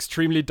torturous,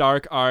 extremely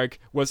dark arc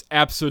was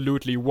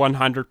absolutely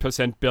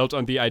 100% built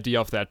on the idea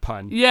of that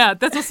pun. Yeah,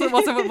 that was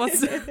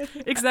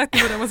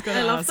exactly what I was going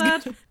I to love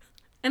ask. that.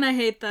 And I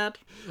hate that.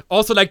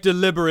 Also, like,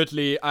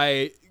 deliberately,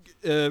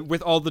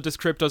 with all the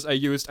descriptors I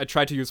used, I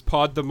tried to use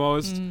pod the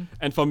most,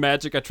 and for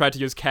magic, I tried to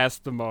use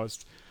cast the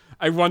most.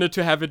 I wanted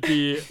to have it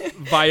be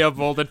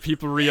viable that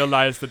people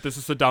realize that this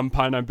is a dumb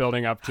pun I'm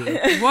building up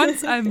to.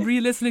 Once I'm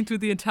re-listening to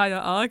the entire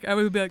arc, I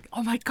will be like,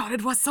 oh my god,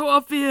 it was so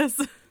obvious.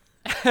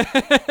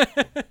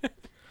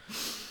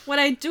 What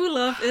I do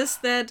love is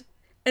that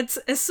it's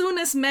as soon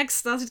as Max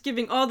started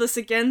giving orders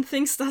again,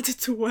 things started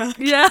to work.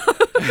 Yeah.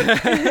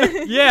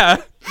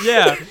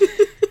 Yeah.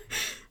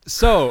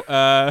 So,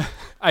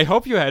 I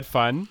hope you had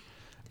fun.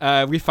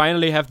 We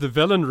finally have the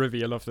villain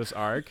reveal of this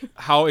arc.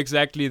 How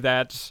exactly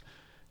that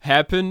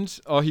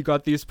happened or he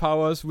got these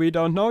powers, we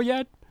don't know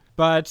yet.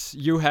 But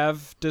you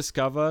have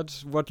discovered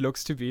what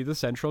looks to be the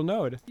central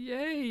node.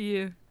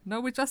 Yay. Now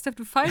we just have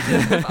to fight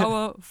it with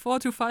our 4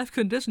 to 5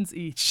 conditions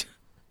each.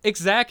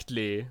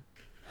 Exactly.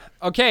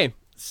 Okay,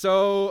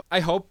 so I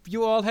hope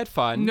you all had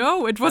fun.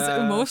 No, it was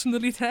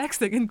emotionally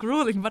taxing and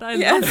grueling, but I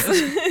loved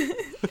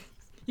it.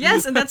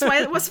 Yes, and that's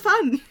why it was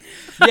fun.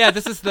 Yeah,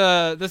 this is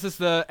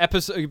the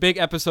episode, big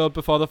episode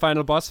before the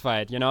final boss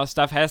fight. You know,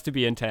 stuff has to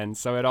be intense,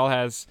 so it all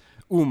has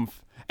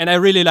oomph. And I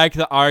really like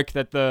the arc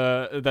that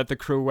the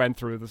crew went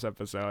through this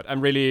episode. I'm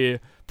really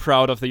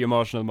proud of the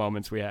emotional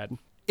moments we had.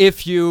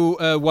 If you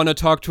want to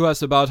talk to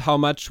us about how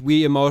much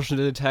we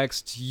emotionally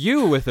taxed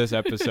you with this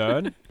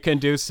episode, you can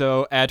do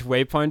so at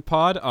Waypoint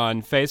Pod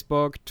on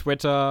Facebook,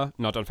 Twitter.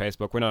 Not on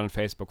Facebook. We're not on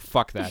Facebook.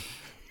 Fuck that.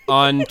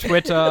 On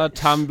Twitter,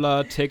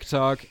 Tumblr,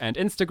 TikTok, and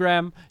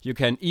Instagram. You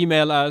can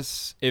email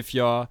us if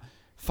you're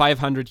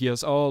 500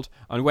 years old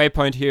on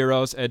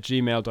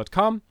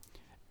waypointheroes@gmail.com.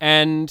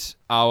 And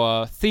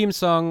our theme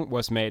song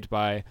was made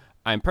by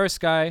I'm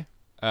Persky,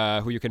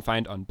 who you can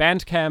find on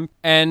Bandcamp.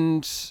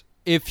 And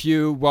if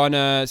you want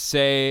to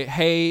say,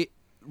 hey,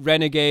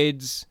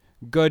 Renegades,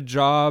 good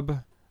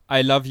job,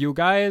 I love you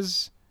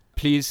guys,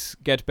 please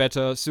get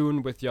better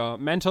soon with your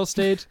mental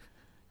state,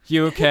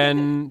 you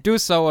can do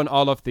so on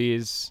all of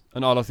these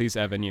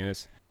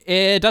avenues.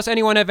 Does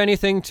anyone have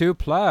anything to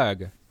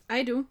plug?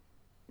 I do.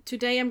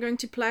 Today I'm going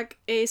to plug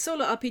a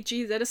solo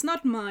RPG that is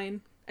not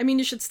mine. I mean,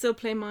 you should still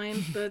play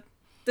mine, but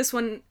this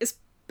one is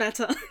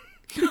better.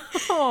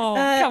 Oh,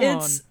 come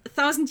it's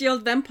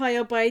 1,000-Year-Old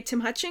Vampire by Tim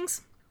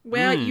Hutchings,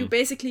 where you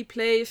basically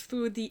play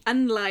through the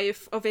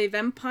unlife of a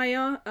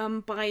vampire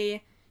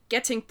by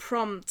getting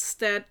prompts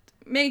that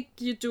make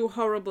you do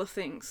horrible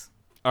things.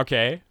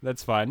 Okay,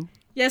 that's fun.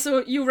 Yeah,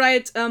 so you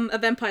write a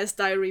vampire's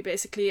diary,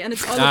 basically, and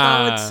it's all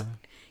about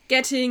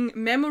getting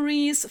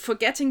memories,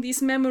 forgetting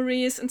these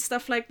memories, and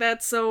stuff like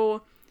that.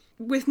 So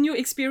with new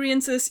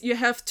experiences, you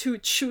have to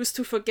choose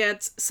to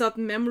forget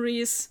certain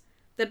memories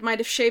that might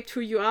have shaped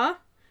who you are.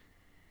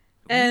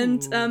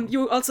 And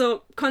you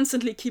also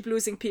constantly keep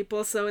losing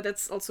people, so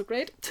that's also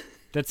great.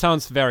 That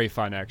sounds very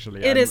fun,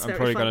 actually. I'm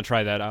probably going to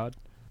try that out.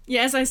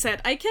 Yeah, as I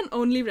said, I can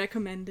only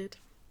recommend it.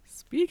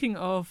 Speaking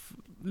of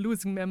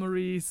losing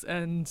memories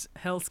and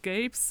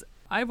hellscapes,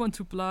 I want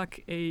to plug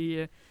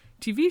a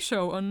TV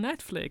show on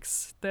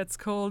Netflix that's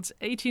called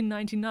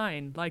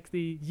 1899, like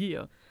the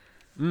year.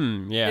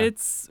 Yeah.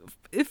 It's,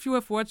 if you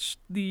have watched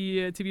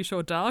the TV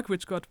show Dark,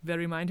 which got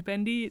very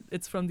mind-bendy,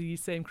 it's from the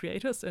same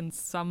creators, and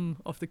some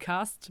of the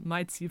cast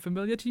might seem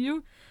familiar to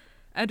you.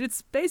 And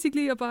it's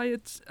basically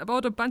about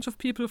a bunch of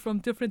people from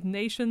different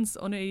nations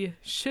on a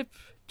ship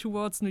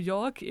towards New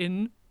York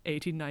in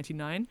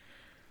 1899.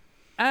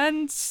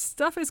 And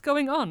stuff is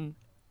going on.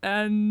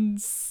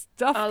 And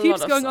stuff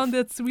keeps going on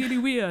that's really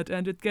weird.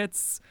 And it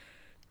gets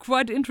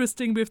quite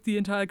interesting with the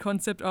entire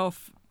concept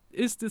of,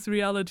 is this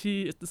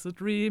reality? Is this a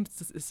dream?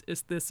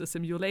 Is this a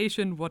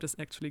simulation? What is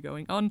actually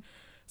going on?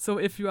 So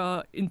if you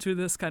are into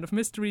this kind of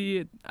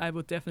mystery, I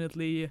would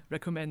definitely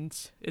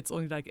recommend. It's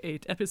only like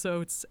 8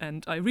 episodes,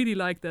 and I really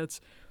like that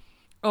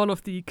all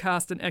of the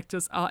cast and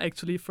actors are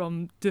actually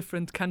from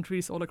different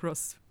countries all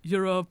across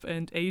Europe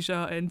and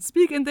Asia and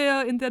speak in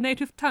their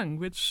native tongue,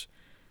 which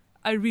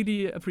I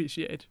really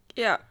appreciate.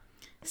 Yeah.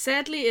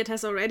 Sadly, it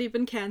has already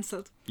been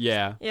cancelled.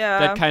 Yeah. Yeah.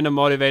 That kind of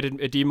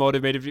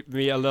demotivated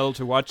me a little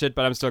to watch it,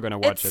 but I'm still gonna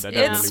watch it. I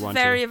definitely It's want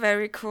very, to.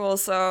 very cool.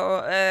 So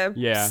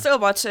Yeah. still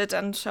watch it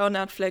and show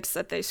Netflix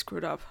that they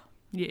screwed up.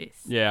 Yes.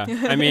 Yeah.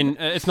 I mean,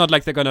 it's not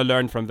like they're gonna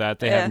learn from that.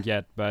 They Yeah. haven't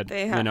yet, but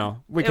They you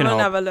know, we they can will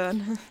hope. never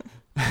learn.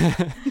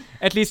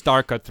 At least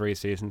Dark got 3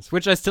 seasons,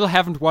 which I still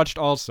haven't watched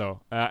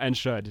also, and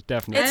should,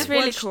 definitely. It's I've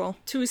really watched cool.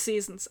 2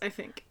 seasons, I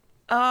think.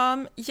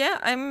 Yeah,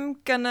 I'm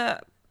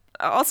gonna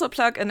also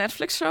plug a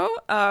Netflix show,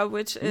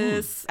 which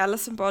is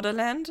Alice in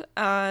Borderland,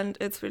 and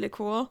it's really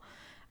cool.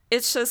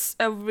 It's just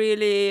a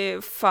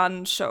really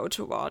fun show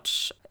to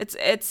watch.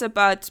 It's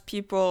about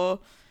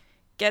people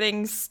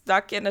getting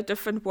stuck in a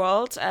different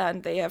world,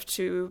 and they have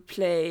to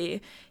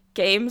play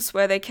games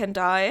where they can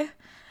die.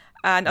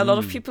 And a lot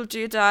of people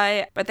do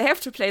die, but they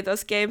have to play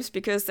those games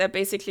because they're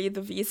basically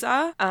the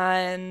visa.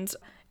 And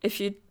if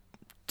you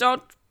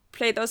don't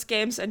play those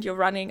games and you're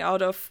running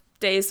out of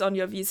days on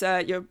your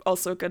visa, you're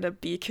also gonna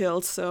be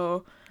killed.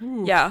 So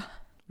Ooh. yeah.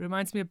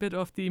 Reminds me a bit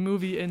of the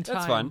movie In Time.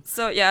 That's fun.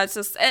 So yeah, it's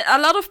just a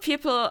lot of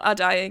people are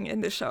dying in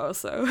the show.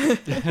 So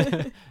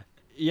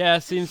Yeah,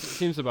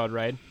 seems about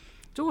right.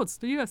 Jules,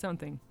 do you have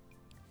something?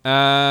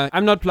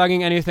 I'm not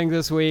plugging anything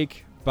this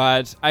week,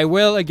 but I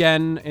will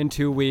again in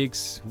 2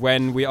 weeks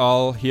when we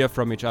all hear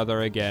from each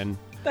other again.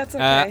 that's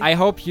okay. I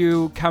hope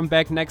you come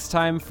back next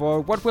time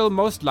for what will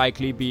most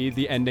likely be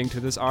the ending to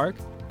this arc.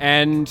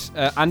 And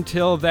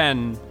until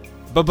then,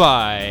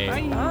 bye-bye.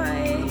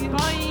 Bye.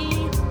 Bye!